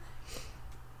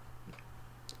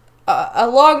 A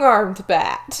long-armed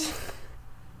bat.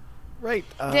 Right.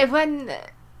 The one...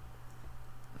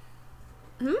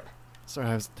 Sorry,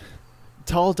 I was...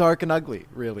 Tall, dark, and ugly,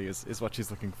 really, is what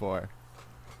she's looking for.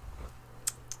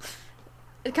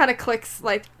 It kind of clicks,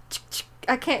 like...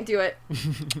 I can't do it.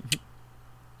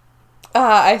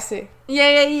 I see.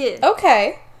 Yeah.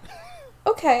 Okay.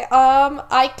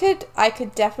 I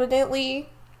could definitely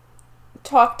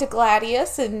talk to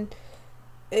Gladius, and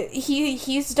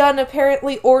he's done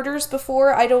apparently orders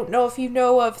before. I don't know if you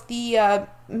know of the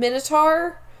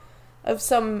Minotaur of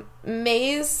some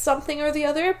maze something or the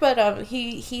other, but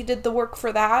he did the work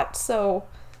for that, so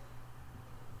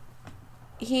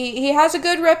he has a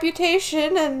good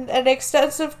reputation and an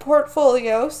extensive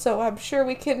portfolio, so I'm sure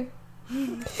we can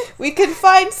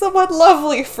find someone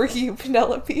lovely for you,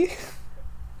 Penelope.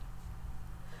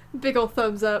 Big ol'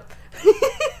 thumbs up.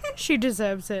 She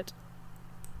deserves it.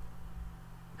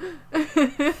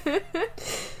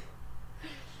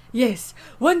 Yes,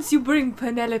 once you bring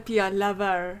Penelope a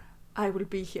lover, I will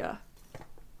be here.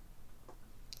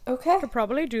 Okay. Could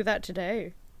probably do that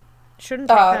today. Shouldn't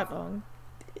take that long.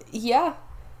 Yeah.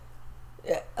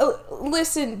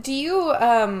 Listen, do you,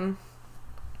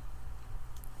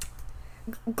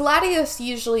 Gladius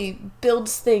usually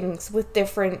builds things with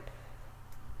different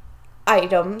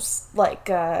items, like,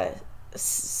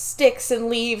 sticks and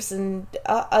leaves and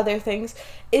other things.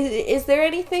 Is there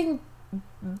anything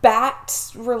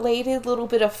bat-related, little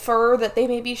bit of fur that they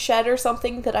maybe shed or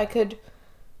something that I could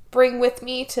bring with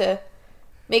me to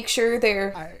make sure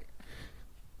they're...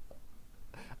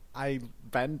 I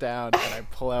bend down and I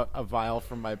pull out a vial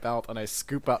from my belt and I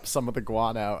scoop up some of the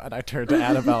guano and I turn to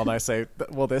Annabelle and I say,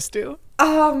 will this do?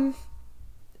 That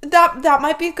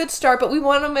might be a good start, but we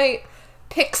want to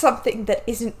pick something that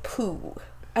isn't poo.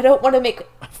 I don't want to make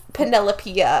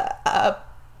Penelope a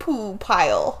poo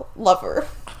pile lover.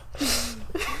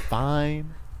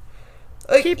 Fine.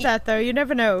 Keep that, though. You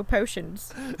never know.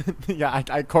 Potions. Yeah,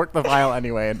 I cork the vial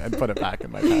anyway and put it back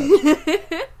in my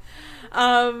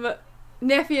pouch.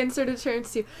 Nephian sort of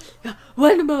turns to,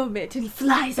 one moment, and he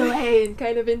flies away and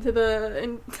kind of into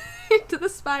the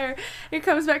spire. He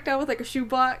comes back down with like a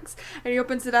shoebox, and he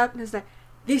opens it up and is like,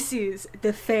 this is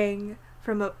the fang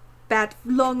from a bat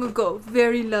long ago.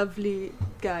 Very lovely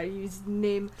guy. His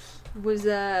name was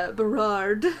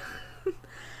Berard.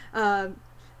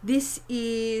 This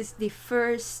is the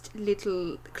first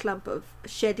little clump of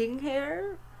shedding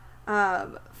hair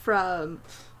from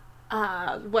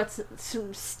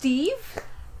Steve.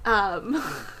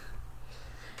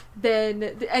 Then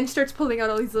and starts pulling out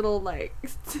all these little like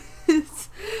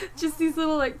just these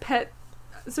little like pet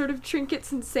sort of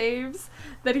trinkets and saves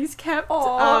that he's kept.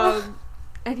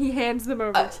 And he hands them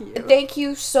over to you. Thank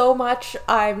you so much.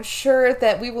 I'm sure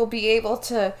that we will be able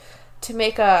to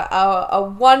make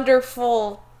a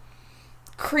wonderful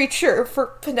creature for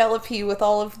Penelope with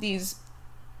all of these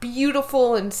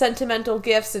beautiful and sentimental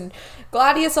gifts. And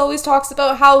Gladius always talks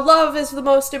about how love is the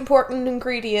most important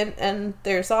ingredient, and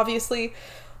there's obviously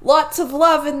lots of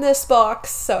love in this box,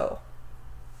 so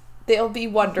they'll be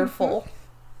wonderful.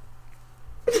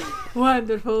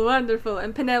 Wonderful.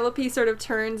 And Penelope sort of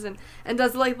turns and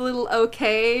does like the little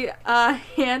okay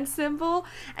hand symbol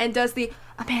and does the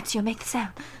Amancio, make the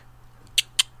sound.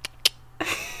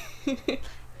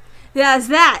 That's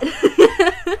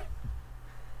that.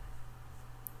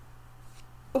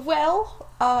 Well,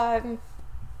 I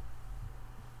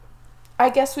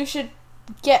guess we should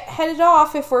get headed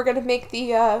off if we're gonna make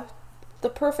the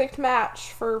perfect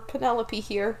match for Penelope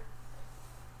here.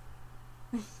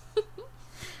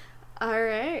 All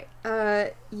right.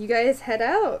 You guys head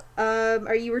out.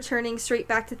 Are you returning straight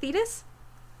back to Thetis?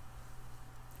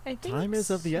 I think Time is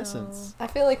of the essence. I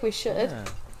feel like we should. Yeah.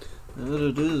 That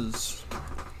it is.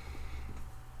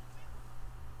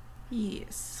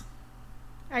 Yes.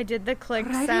 I did the click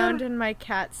Right sound on. and my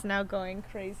cat's now going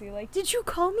crazy. Like, did you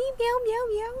call me? Meow, meow,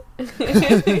 meow.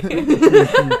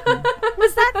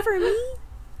 Was that for me?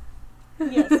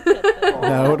 Yes.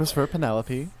 No, it was for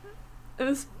Penelope. It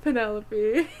was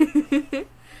Penelope.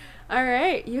 All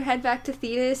right. You head back to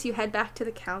Thetis. You head back to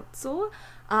the council.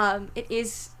 It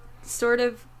is sort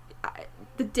of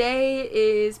the day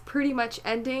is pretty much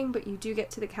ending, but you do get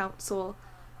to the council.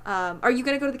 Are you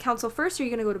going to go to the council first, or are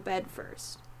you going to go to bed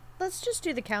first? Let's just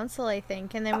do the council, I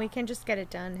think, and then we can just get it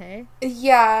done, hey?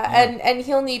 Yeah, and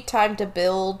he'll need time to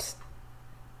build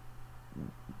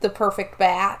the perfect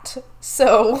bat.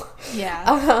 So,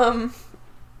 Yeah.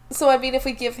 So I mean, if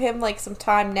we give him, like, some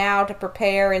time now to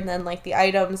prepare and then, like, the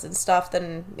items and stuff,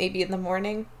 then maybe in the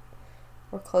morning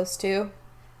or close to.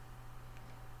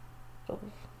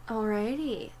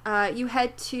 Alrighty. You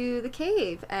head to the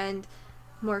cave, and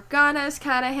Morgana's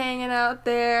kind of hanging out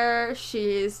there.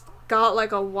 She's got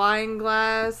like a wine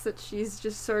glass that she's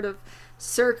just sort of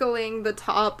circling the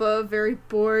top of very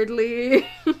boredly.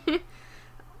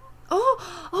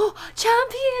 oh,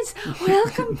 champions!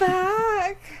 Welcome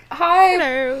back! Hi,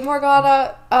 Hello.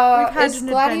 Morgana. We've had Is an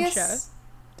Gladius... adventure.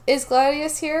 Is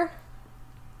Gladius here?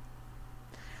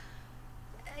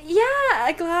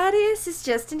 Yeah, Gladius is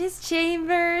just in his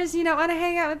chambers. You don't want to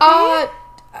hang out with me?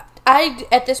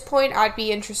 At this point, I'd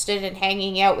be interested in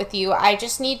hanging out with you. I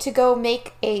just need to go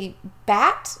make a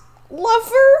bat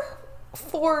lover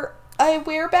for a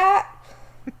werebat.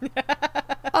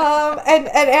 And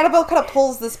Annabelle kind of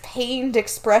pulls this pained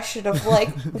expression of like,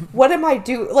 what am I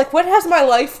doing? Like, what has my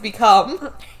life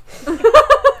become?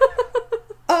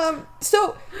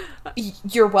 So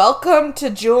you're welcome to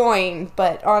join,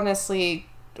 but honestly,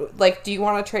 like, do you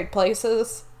want to trade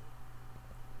places?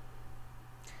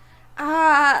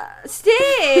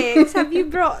 Sticks! Have you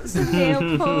brought some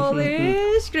nail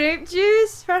polish, grape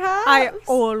juice, perhaps? I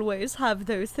always have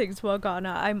those things,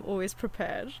 Morgana. I'm always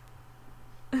prepared.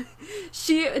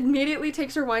 She immediately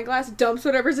takes her wine glass, dumps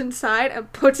whatever's inside,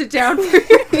 and puts it down for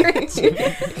your grape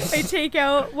juice. I take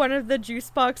out one of the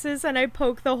juice boxes and I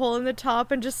poke the hole in the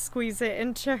top and just squeeze it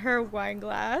into her wine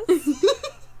glass.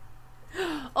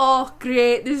 Oh,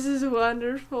 great. This is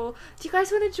wonderful. Do you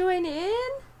guys want to join in?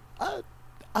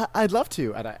 I'd love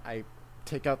to. And I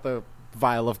take out the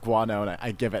vial of guano and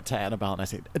I give it to Annabelle and I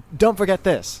say, don't forget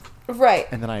this. Right.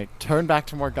 And then I turn back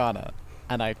to Morgana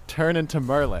and I turn into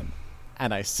Merlin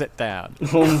and I sit down.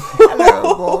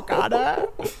 Hello, Morgana.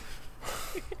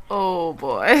 Oh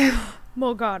boy.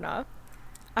 Morgana,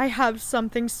 I have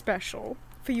something special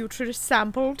for you to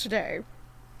sample today.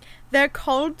 They're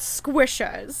called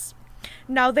squishers.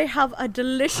 Now they have a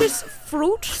delicious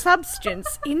fruit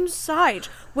substance inside.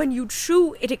 When you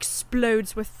chew, it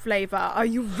explodes with flavor. Are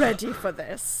you ready for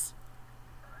this?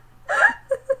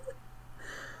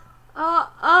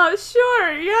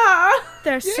 Sure, yeah.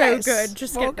 They're so good.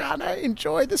 Just get Morgana,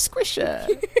 enjoy the squisher.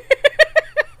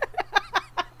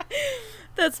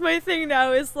 That's my thing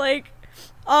now, is like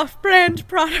off-brand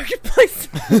product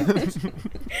placement.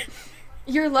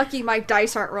 You're lucky my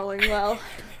dice aren't rolling well.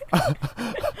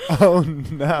 Oh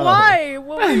no. Why?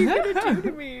 What were you gonna do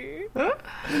to me?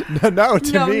 No,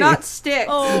 to No, me. not Sticks.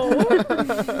 Oh.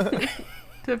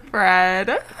 To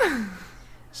Fred.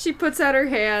 She puts out her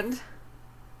hand.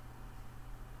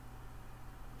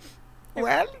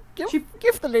 Well,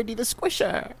 give the lady the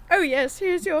squisher. Oh yes,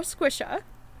 here's your squisher.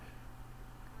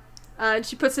 And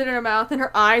she puts it in her mouth, and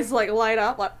her eyes like light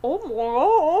up, like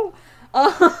oh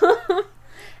no.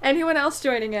 Anyone else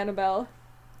joining Annabelle?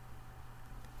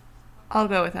 I'll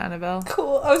go with Annabelle.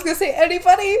 Cool. I was gonna say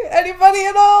anybody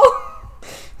at all.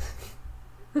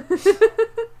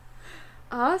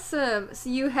 Awesome. So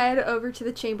you head over to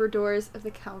the chamber doors of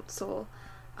the council.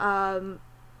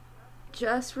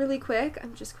 Just really quick,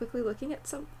 I'm just quickly looking at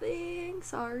something.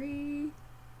 Sorry.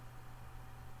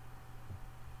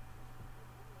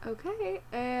 Okay,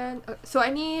 and so I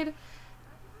need,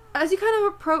 as you kind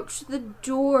of approach the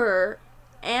door,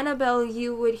 Annabelle,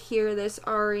 you would hear this.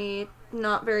 Ari,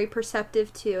 not very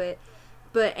perceptive to it,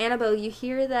 but Annabelle, you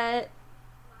hear that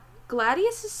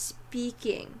Gladius is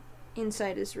speaking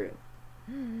inside his room.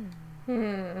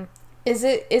 Is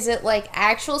it like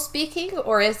actual speaking,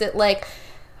 or is it like,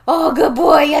 oh good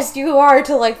boy, yes you are,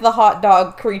 to like the hot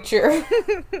dog creature?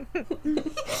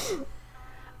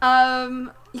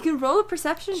 You can roll a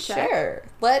perception check. Sure.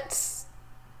 Let's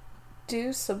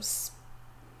do some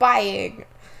spying.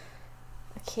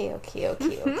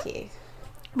 Okay.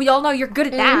 We all know you're good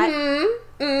at that.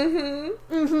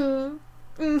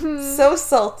 So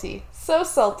salty,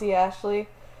 Ashley.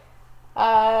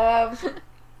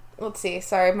 Let's see.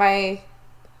 Sorry, my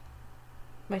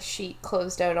sheet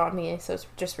closed out on me, so it's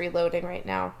just reloading right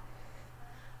now.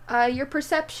 Your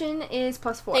perception is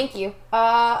 +4. Thank you.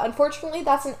 Unfortunately,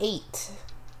 that's an 8.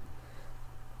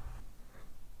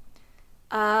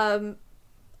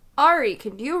 Ari,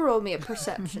 can you roll me a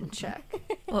perception check?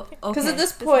 Because at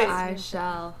this point, I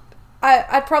shall.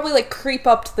 I'd probably like creep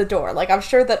up to the door. Like, I'm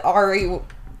sure that Ari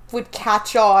would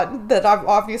catch on that I'm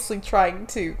obviously trying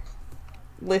to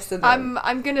listen.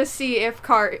 I'm gonna see if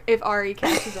Ari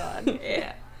catches on.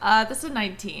 Yeah. This is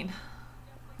 19.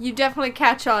 You definitely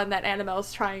catch on that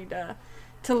Annabelle's trying to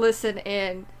listen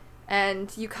in,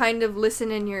 and you kind of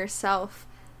listen in yourself,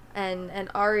 and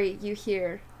Ari, you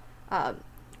hear,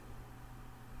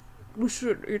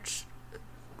 listen,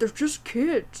 they're just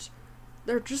kids.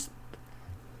 They're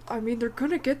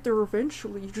gonna get there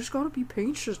eventually. You just gotta be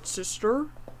patient, sister.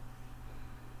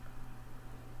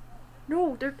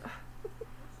 No,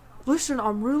 listen,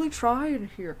 I'm really trying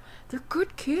here. They're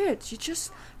good kids.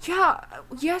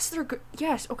 Yes, they're good.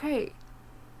 Yes, okay.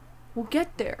 We'll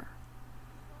get there.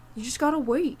 You just gotta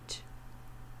wait.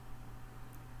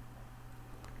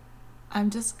 I'm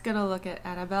just gonna look at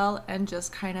Annabelle and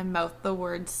just kind of mouth the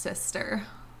word sister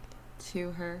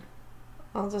to her.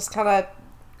 I'll just kind of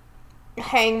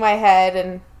hang my head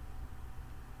and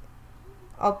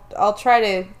I'll try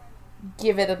to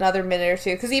give it another minute or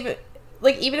two, because even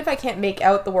if I can't make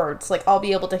out the words, like, I'll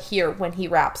be able to hear when he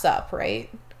wraps up, right?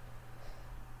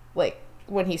 Like,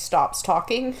 when he stops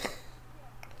talking.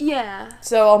 yeah.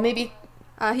 So I'll maybe...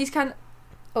 He's kind of...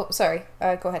 Oh, sorry.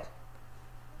 Go ahead.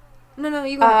 No,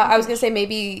 you go ahead. I was going to say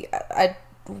maybe I'd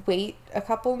wait a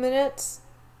couple minutes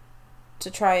to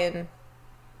try and...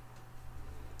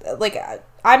 Like,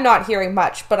 I'm not hearing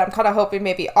much, but I'm kind of hoping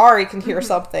maybe Ari can hear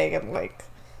something and, like,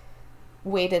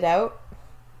 wait it out.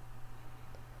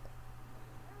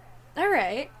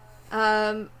 Alright.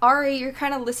 Ari, you're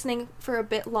kind of listening for a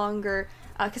bit longer,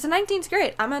 because a 19's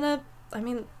great.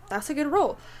 That's a good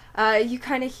roll. You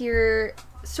kind of hear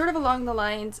sort of along the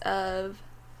lines of,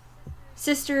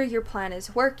 sister, your plan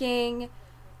is working.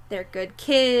 They're good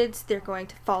kids. They're going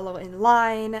to follow in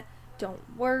line.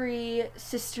 Don't worry,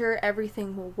 sister,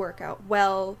 everything will work out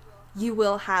well. You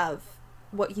will have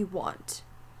what you want.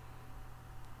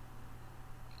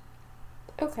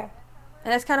 Okay.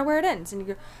 And that's kind of where it ends. And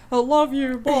you go, I love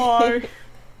you, bye.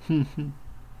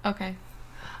 Okay.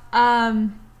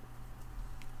 I'm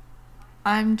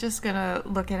just gonna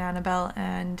look at Annabelle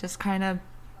and just kind of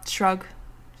shrug.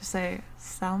 Just say,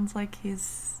 sounds like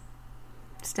he's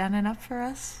standing up for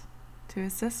us to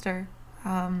his sister.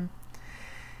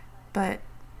 But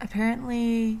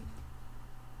apparently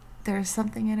there's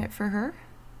something in it for her.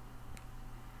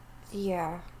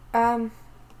 Yeah.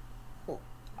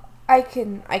 I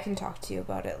can talk to you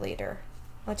about it later.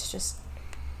 Let's just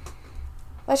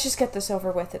get this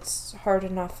over with. It's hard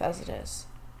enough as it is.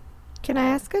 Can I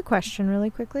ask a question really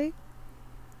quickly?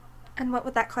 and what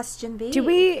would that question be? Did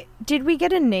we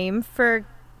get a name for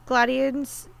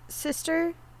Gladian's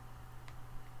sister?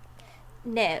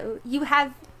 No, you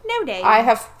have no name. I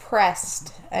have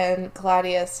pressed, and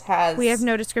Gladius has... We have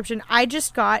no description. I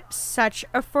just got such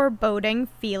a foreboding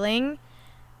feeling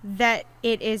that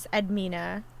it is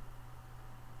Edmina.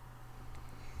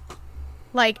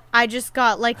 Like, I just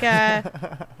got like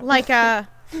a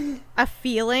a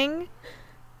feeling,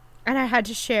 and I had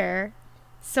to share.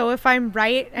 So if I'm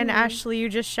right, and Ashley, you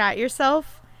just shat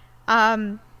yourself,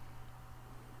 I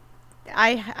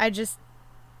just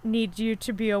need you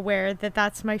to be aware that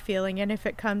that's my feeling, and if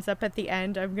it comes up at the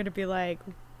end, I'm gonna be like,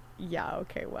 yeah,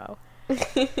 okay, well.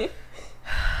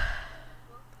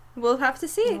 We'll have to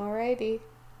see. Alrighty.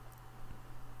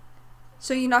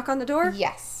 So you knock on the door?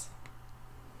 Yes.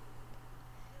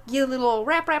 You little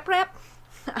rap.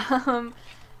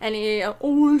 And he,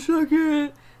 oh, a second.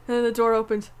 And then the door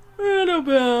opens.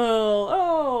 Annabelle!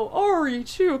 Oh, Ari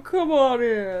too, come on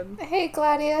in. Hey,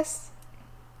 Gladius.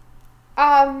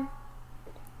 Oh,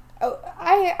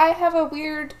 I have a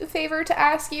weird favor to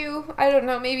ask you. I don't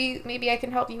know, maybe I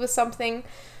can help you with something.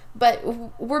 But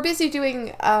we're busy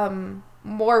doing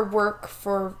more work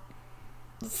for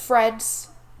Fred's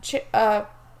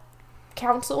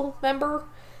council member.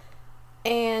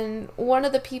 And one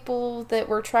of the people that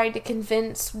we're trying to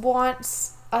convince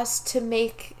wants us to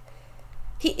make...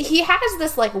 He has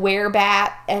this, like,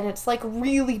 werebat, and it's, like,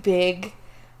 really big,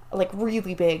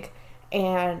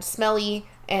 and smelly,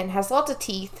 and has lots of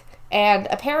teeth, and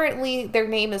apparently their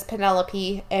name is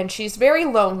Penelope, and she's very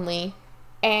lonely,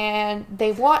 and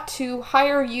they want to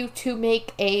hire you to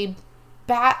make a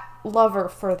bat lover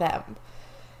for them.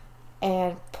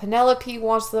 And Penelope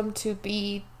wants them to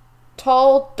be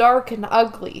tall, dark, and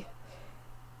ugly.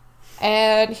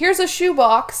 And here's a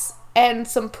shoebox and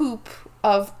some poop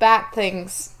of bat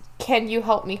things. Can you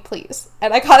help me, please?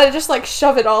 And I kind of just, like,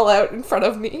 shove it all out in front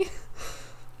of me.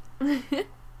 He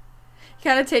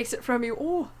kind of takes it from you.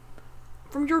 Oh,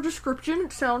 from your description,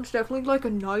 it sounds definitely like a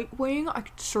Nightwing. I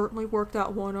could certainly work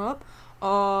that one up.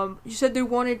 You said they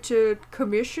wanted to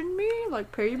commission me?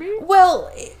 Like, pay me?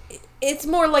 Well, it's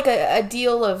more like a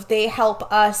deal of they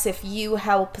help us if you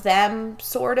help them,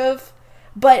 sort of.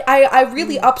 But I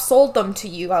really upsold them to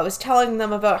you. I was telling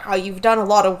them about how you've done a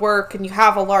lot of work and you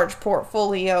have a large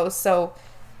portfolio, so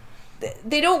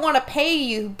they don't want to pay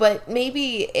you, but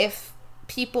maybe if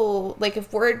people, like,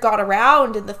 if word got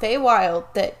around in the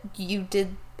Feywild that you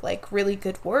did, like, really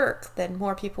good work, then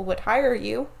more people would hire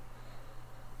you.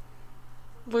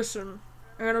 Listen,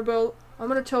 Annabelle, I'm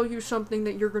gonna tell you something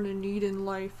that you're gonna need in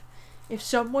life. If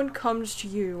someone comes to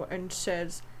you and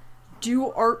says,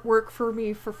 do artwork for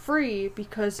me for free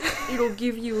because it'll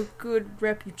give you a good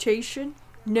reputation,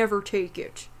 never take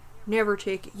it. Never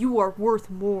take it. You are worth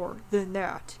more than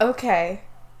that. Okay.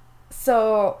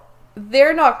 So,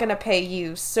 they're not gonna pay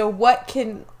you, so what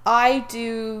can I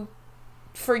do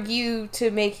for you to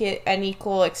make it an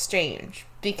equal exchange?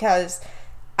 Because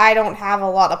I don't have a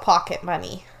lot of pocket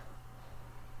money.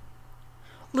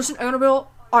 Listen, Annabelle,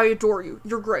 I adore you.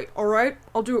 You're great, alright?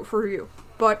 I'll do it for you.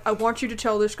 But I want you to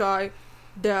tell this guy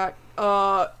that,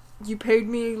 you paid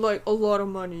me, like, a lot of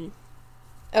money.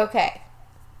 Okay.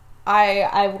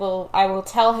 I will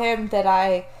tell him that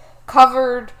I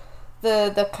covered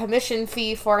the commission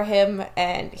fee for him,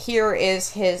 and here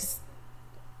is his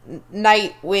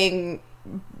Nightwing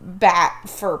bat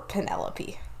for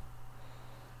Penelope.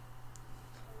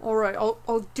 Alright,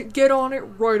 I'll get on it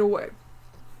right away.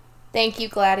 Thank you,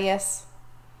 Gladius.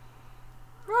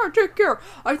 Alright, take care.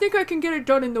 I think I can get it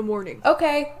done in the morning.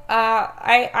 Okay,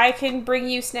 I can bring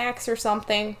you snacks or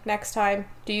something next time.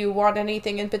 Do you want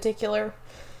anything in particular?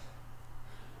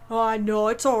 No,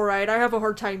 it's alright. I have a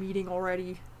hard time eating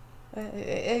already.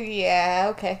 Yeah,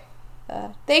 okay.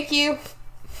 Thank you.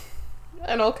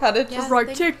 And I'll kind of just...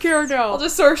 Right, take care now. I'll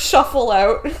just sort of shuffle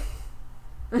out.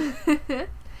 You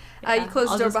close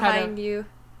the door behind you.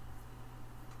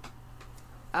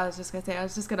 I was just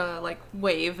gonna like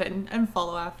wave and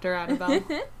follow after Annabelle.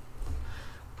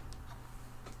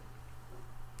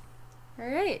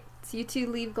 Alright, so you two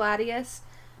leave Gladius.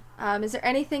 Is there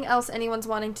anything else anyone's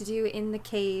wanting to do in the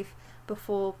cave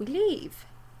before we leave?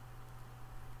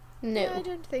 No. I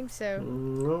don't think so.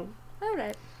 No.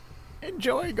 Alright.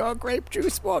 Enjoying our grape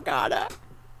juice, Morgana.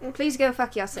 Please go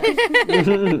fuck yourself.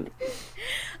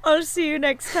 I'll see you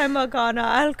next time,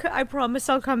 Morgana. I promise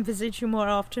I'll come visit you more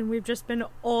often. We've just been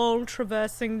all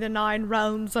traversing the 9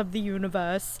 realms of the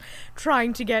universe,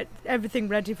 trying to get everything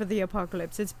ready for the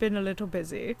apocalypse. It's been a little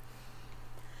busy.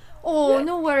 Oh,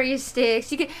 no worries,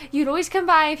 Sticks. You'd always come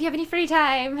by if you have any free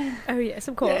time. Oh, yes,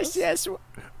 of course. Yes.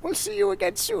 We'll see you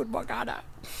again soon, Morgana.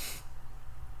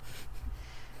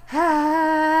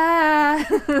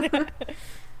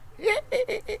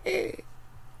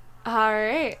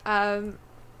 Alright,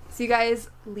 so you guys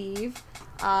leave,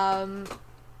 and,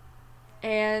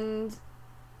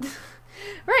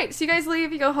 right, so you guys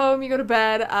leave, you go home, you go to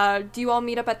bed, do you all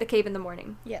meet up at the cave in the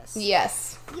morning? Yes.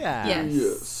 Yes. Yeah.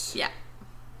 Yes. Yeah.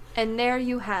 And there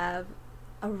you have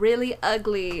a really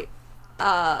ugly,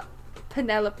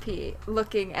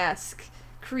 Penelope-looking-esque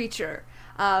creature,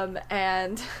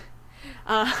 and...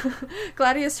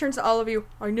 Gladius turns to all of you.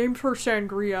 I named her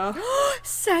Sangria.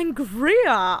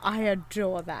 Sangria! I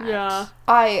adore that. Yeah.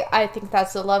 I think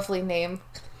that's a lovely name.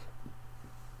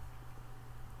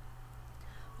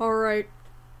 Alright.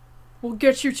 We'll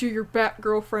get you to your bat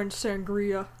girlfriend,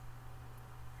 Sangria.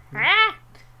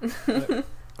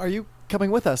 Are you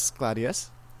coming with us, Gladius?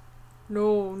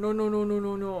 No.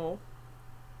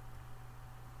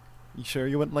 You sure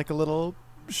you wouldn't like a little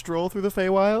stroll through the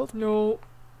Feywild? No.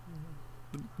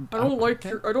 I don't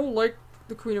like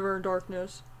the Queen of Air and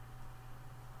Darkness.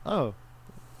 Oh.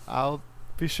 I'll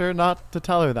be sure not to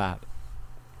tell her that.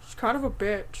 She's kind of a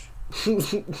bitch.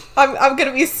 I'm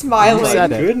gonna be You smiling.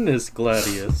 said it. Goodness,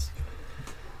 Gladius.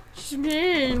 She's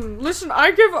mean. Listen,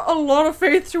 I give a lot of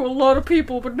faith to a lot of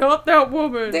people, but not that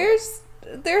woman. There's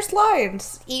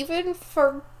lines, even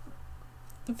for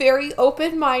very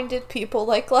open-minded people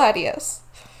like Gladius.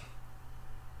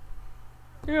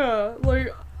 Yeah, like,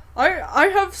 I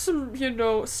have some,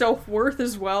 self-worth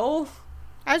as well.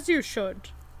 As you should.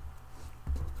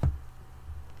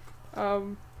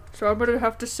 So I'm gonna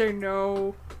have to say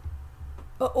no.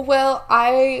 Well,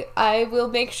 I will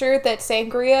make sure that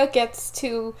Sangria gets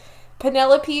to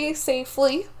Penelope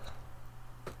safely.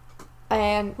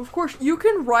 And Of course, you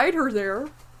can ride her there.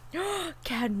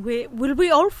 Can we? Will we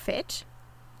all fit?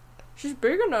 She's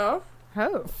big enough.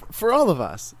 Oh. For all of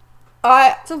us.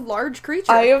 It's a large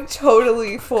creature. I am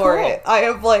totally for Cool. it. I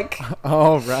am like,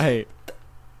 All right.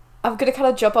 I'm gonna kind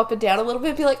of jump up and down a little bit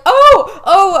and be like,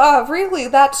 really?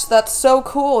 That's so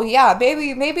cool. Yeah,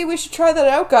 maybe we should try that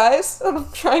out, guys.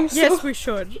 I'm trying so Yes, we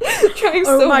should. trying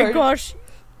Oh so my hard. gosh.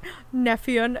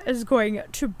 Nephion is going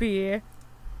to be...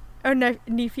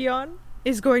 Nephion?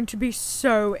 is going to be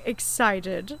so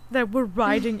excited that we're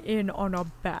riding in on a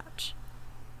bat.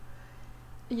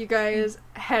 You guys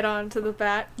head on to the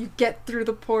bat. You get through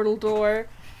the portal door,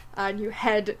 and you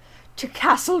head to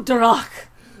Castle Duroc.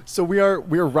 So we are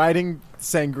riding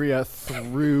Sangria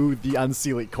through the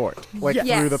Unseelie court, like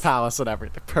Yes. through the palace and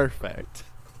everything. Perfect.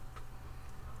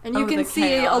 And you Oh, can the see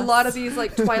chaos. a lot of these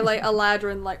like Twilight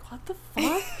Eladrin, like, what the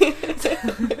fuck?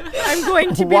 I'm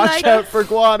going to be Watch like, out for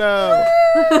Guano.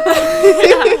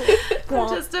 I'm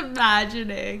just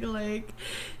imagining, like,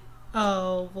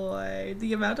 oh boy,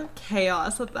 the amount of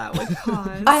chaos that would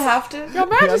cause. I have to. Your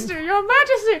Majesty, Your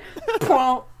Majesty!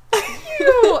 Pwomp. I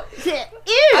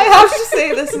have to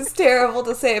say this is terrible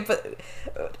to say, but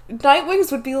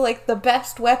Nightwings would be like the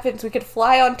best weapons. We could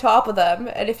fly on top of them,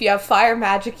 and if you have fire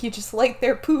magic, you just light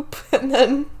their poop, and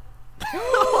then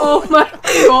Oh my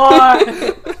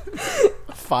god!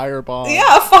 Fireball.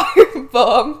 yeah,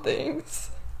 firebomb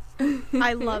things.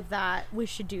 I love that. We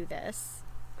should do this.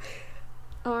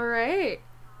 Alright.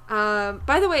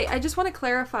 By the way, I just want to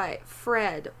clarify,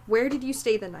 Fred, where did you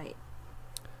stay the night?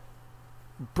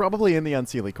 Probably in the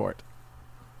Unseelie court.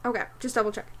 Okay, just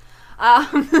double check.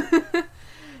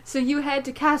 So you head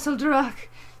to Castle Duroc.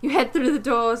 You head through the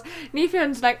doors.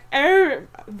 Nifion's like, oh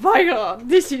my god,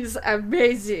 this is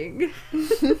amazing.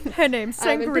 Her name's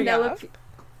And Sangria. Penelope.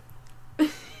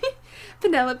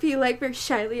 Penelope, like, very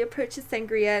shyly approaches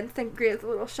Sangria, and Sangria's a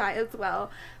little shy as well.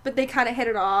 But they kind of hit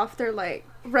it off. They're, like,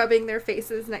 rubbing their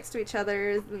faces next to each other.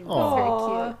 It's very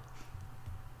Aw. cute.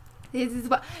 This is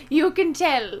what you can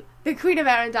tell the Queen of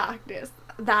Air and Darkness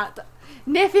that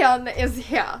Nifion is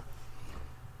here.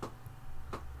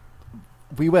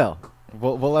 We will.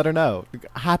 We'll let her know.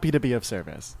 Happy to be of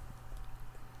service.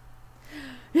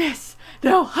 Yes,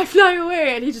 no, I fly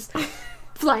away, and he just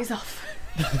flies off.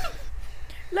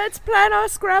 Let's plan our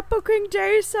scrapbooking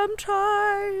day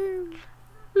sometime.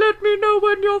 Let me know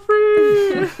when you're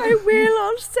free. I will.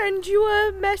 I'll send you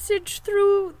a message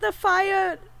through the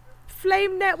fire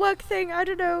flame network thing. I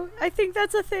don't know. I think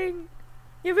that's a thing.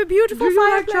 You have a beautiful Do you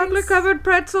like fireplace. chocolate covered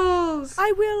pretzels?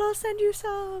 I will. I'll send you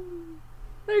some.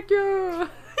 Thank you.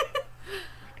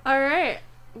 All right,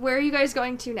 where are you guys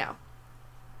going to now?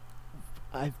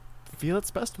 I feel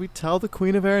it's best we tell the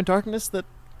Queen of Air and Darkness that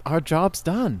our job's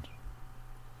done.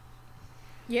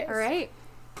 Yes. All right,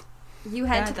 you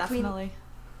head Yeah, to the queen. definitely.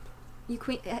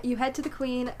 You head to the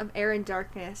Queen of Air and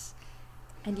Darkness,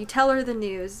 and you tell her the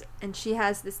news, and she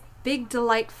has this big,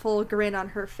 delightful grin on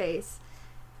her face.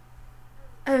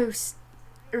 Oh,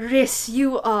 Riss,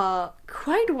 you are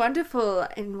quite wonderful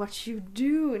in what you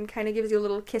do, and kind of gives you a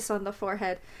little kiss on the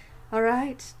forehead. All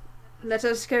right, let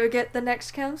us go get the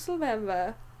next council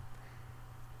member.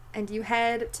 And you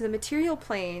head to the material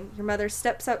plane. Your mother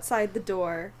steps outside the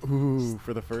door. Ooh,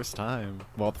 for the first time.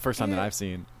 Well, the first time that Yeah. I've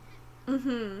seen.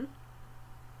 Mm-hmm.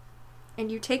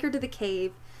 And you take her to the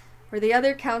cave where the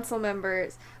other council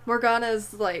members,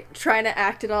 Morgana's like trying to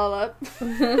act it all up.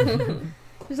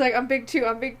 She's like, I'm big too,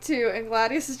 and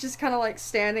Gladius is just kind of like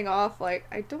standing off like,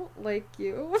 I don't like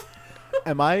you.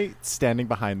 Am I standing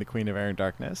behind the Queen of Air and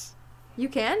Darkness? You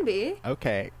can be.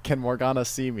 Okay, can Morgana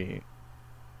see me?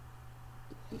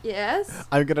 Yes.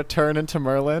 I'm gonna turn into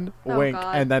Merlin, Oh, wink,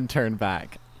 God. and then turn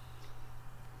back.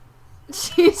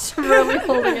 She's really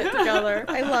holding it together.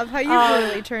 I love how you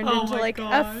really turned oh into my like a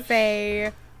gosh.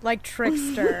 fae, like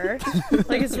trickster.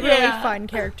 Like it's really Yeah. fun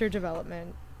character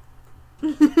development.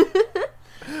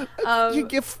 You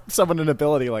give someone an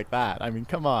ability like that. I mean,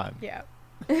 come on. Yeah.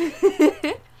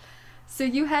 So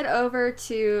you head over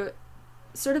to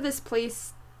sort of this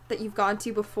place that you've gone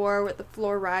to before where the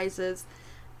floor rises,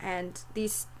 and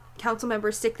these council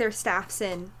members stick their staffs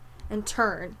in and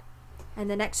turn, and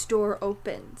the next door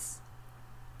opens.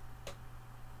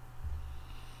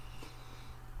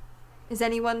 Is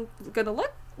anyone gonna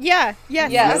look? Yeah.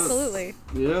 Yes. Yes. Absolutely.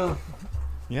 Yeah.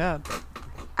 Yeah.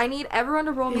 I need everyone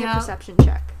to roll me a Yeah. perception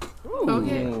check.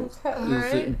 Okay. Is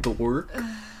Alright. it dork?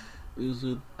 Is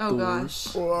it Oh dork?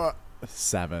 gosh.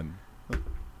 7.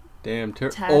 Damn,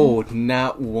 10. oh,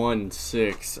 not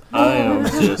 1-6. I am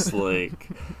just like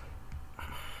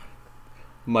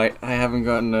I haven't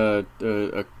gotten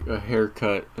a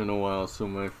haircut in a while, so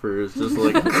my fur is just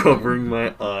like covering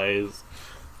my eyes.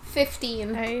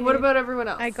 15. What about everyone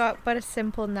else? I got but a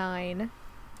simple 9.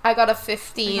 I got a I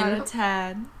 15. got a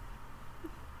 10.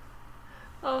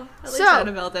 Oh, at least So-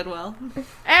 Annabelle did well.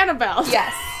 Annabelle.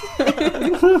 Yes.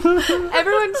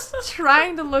 Everyone's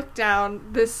trying to look down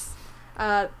this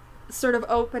sort of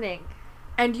opening,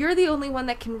 and you're the only one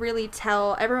that can really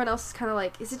tell. Everyone else is kind of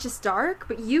like, is it just dark?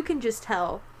 But you can just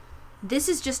tell this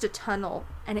is just a tunnel,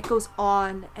 and it goes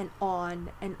on and on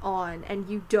and on, and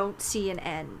you don't see an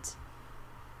end.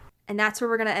 And that's where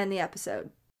we're going to end the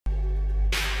episode.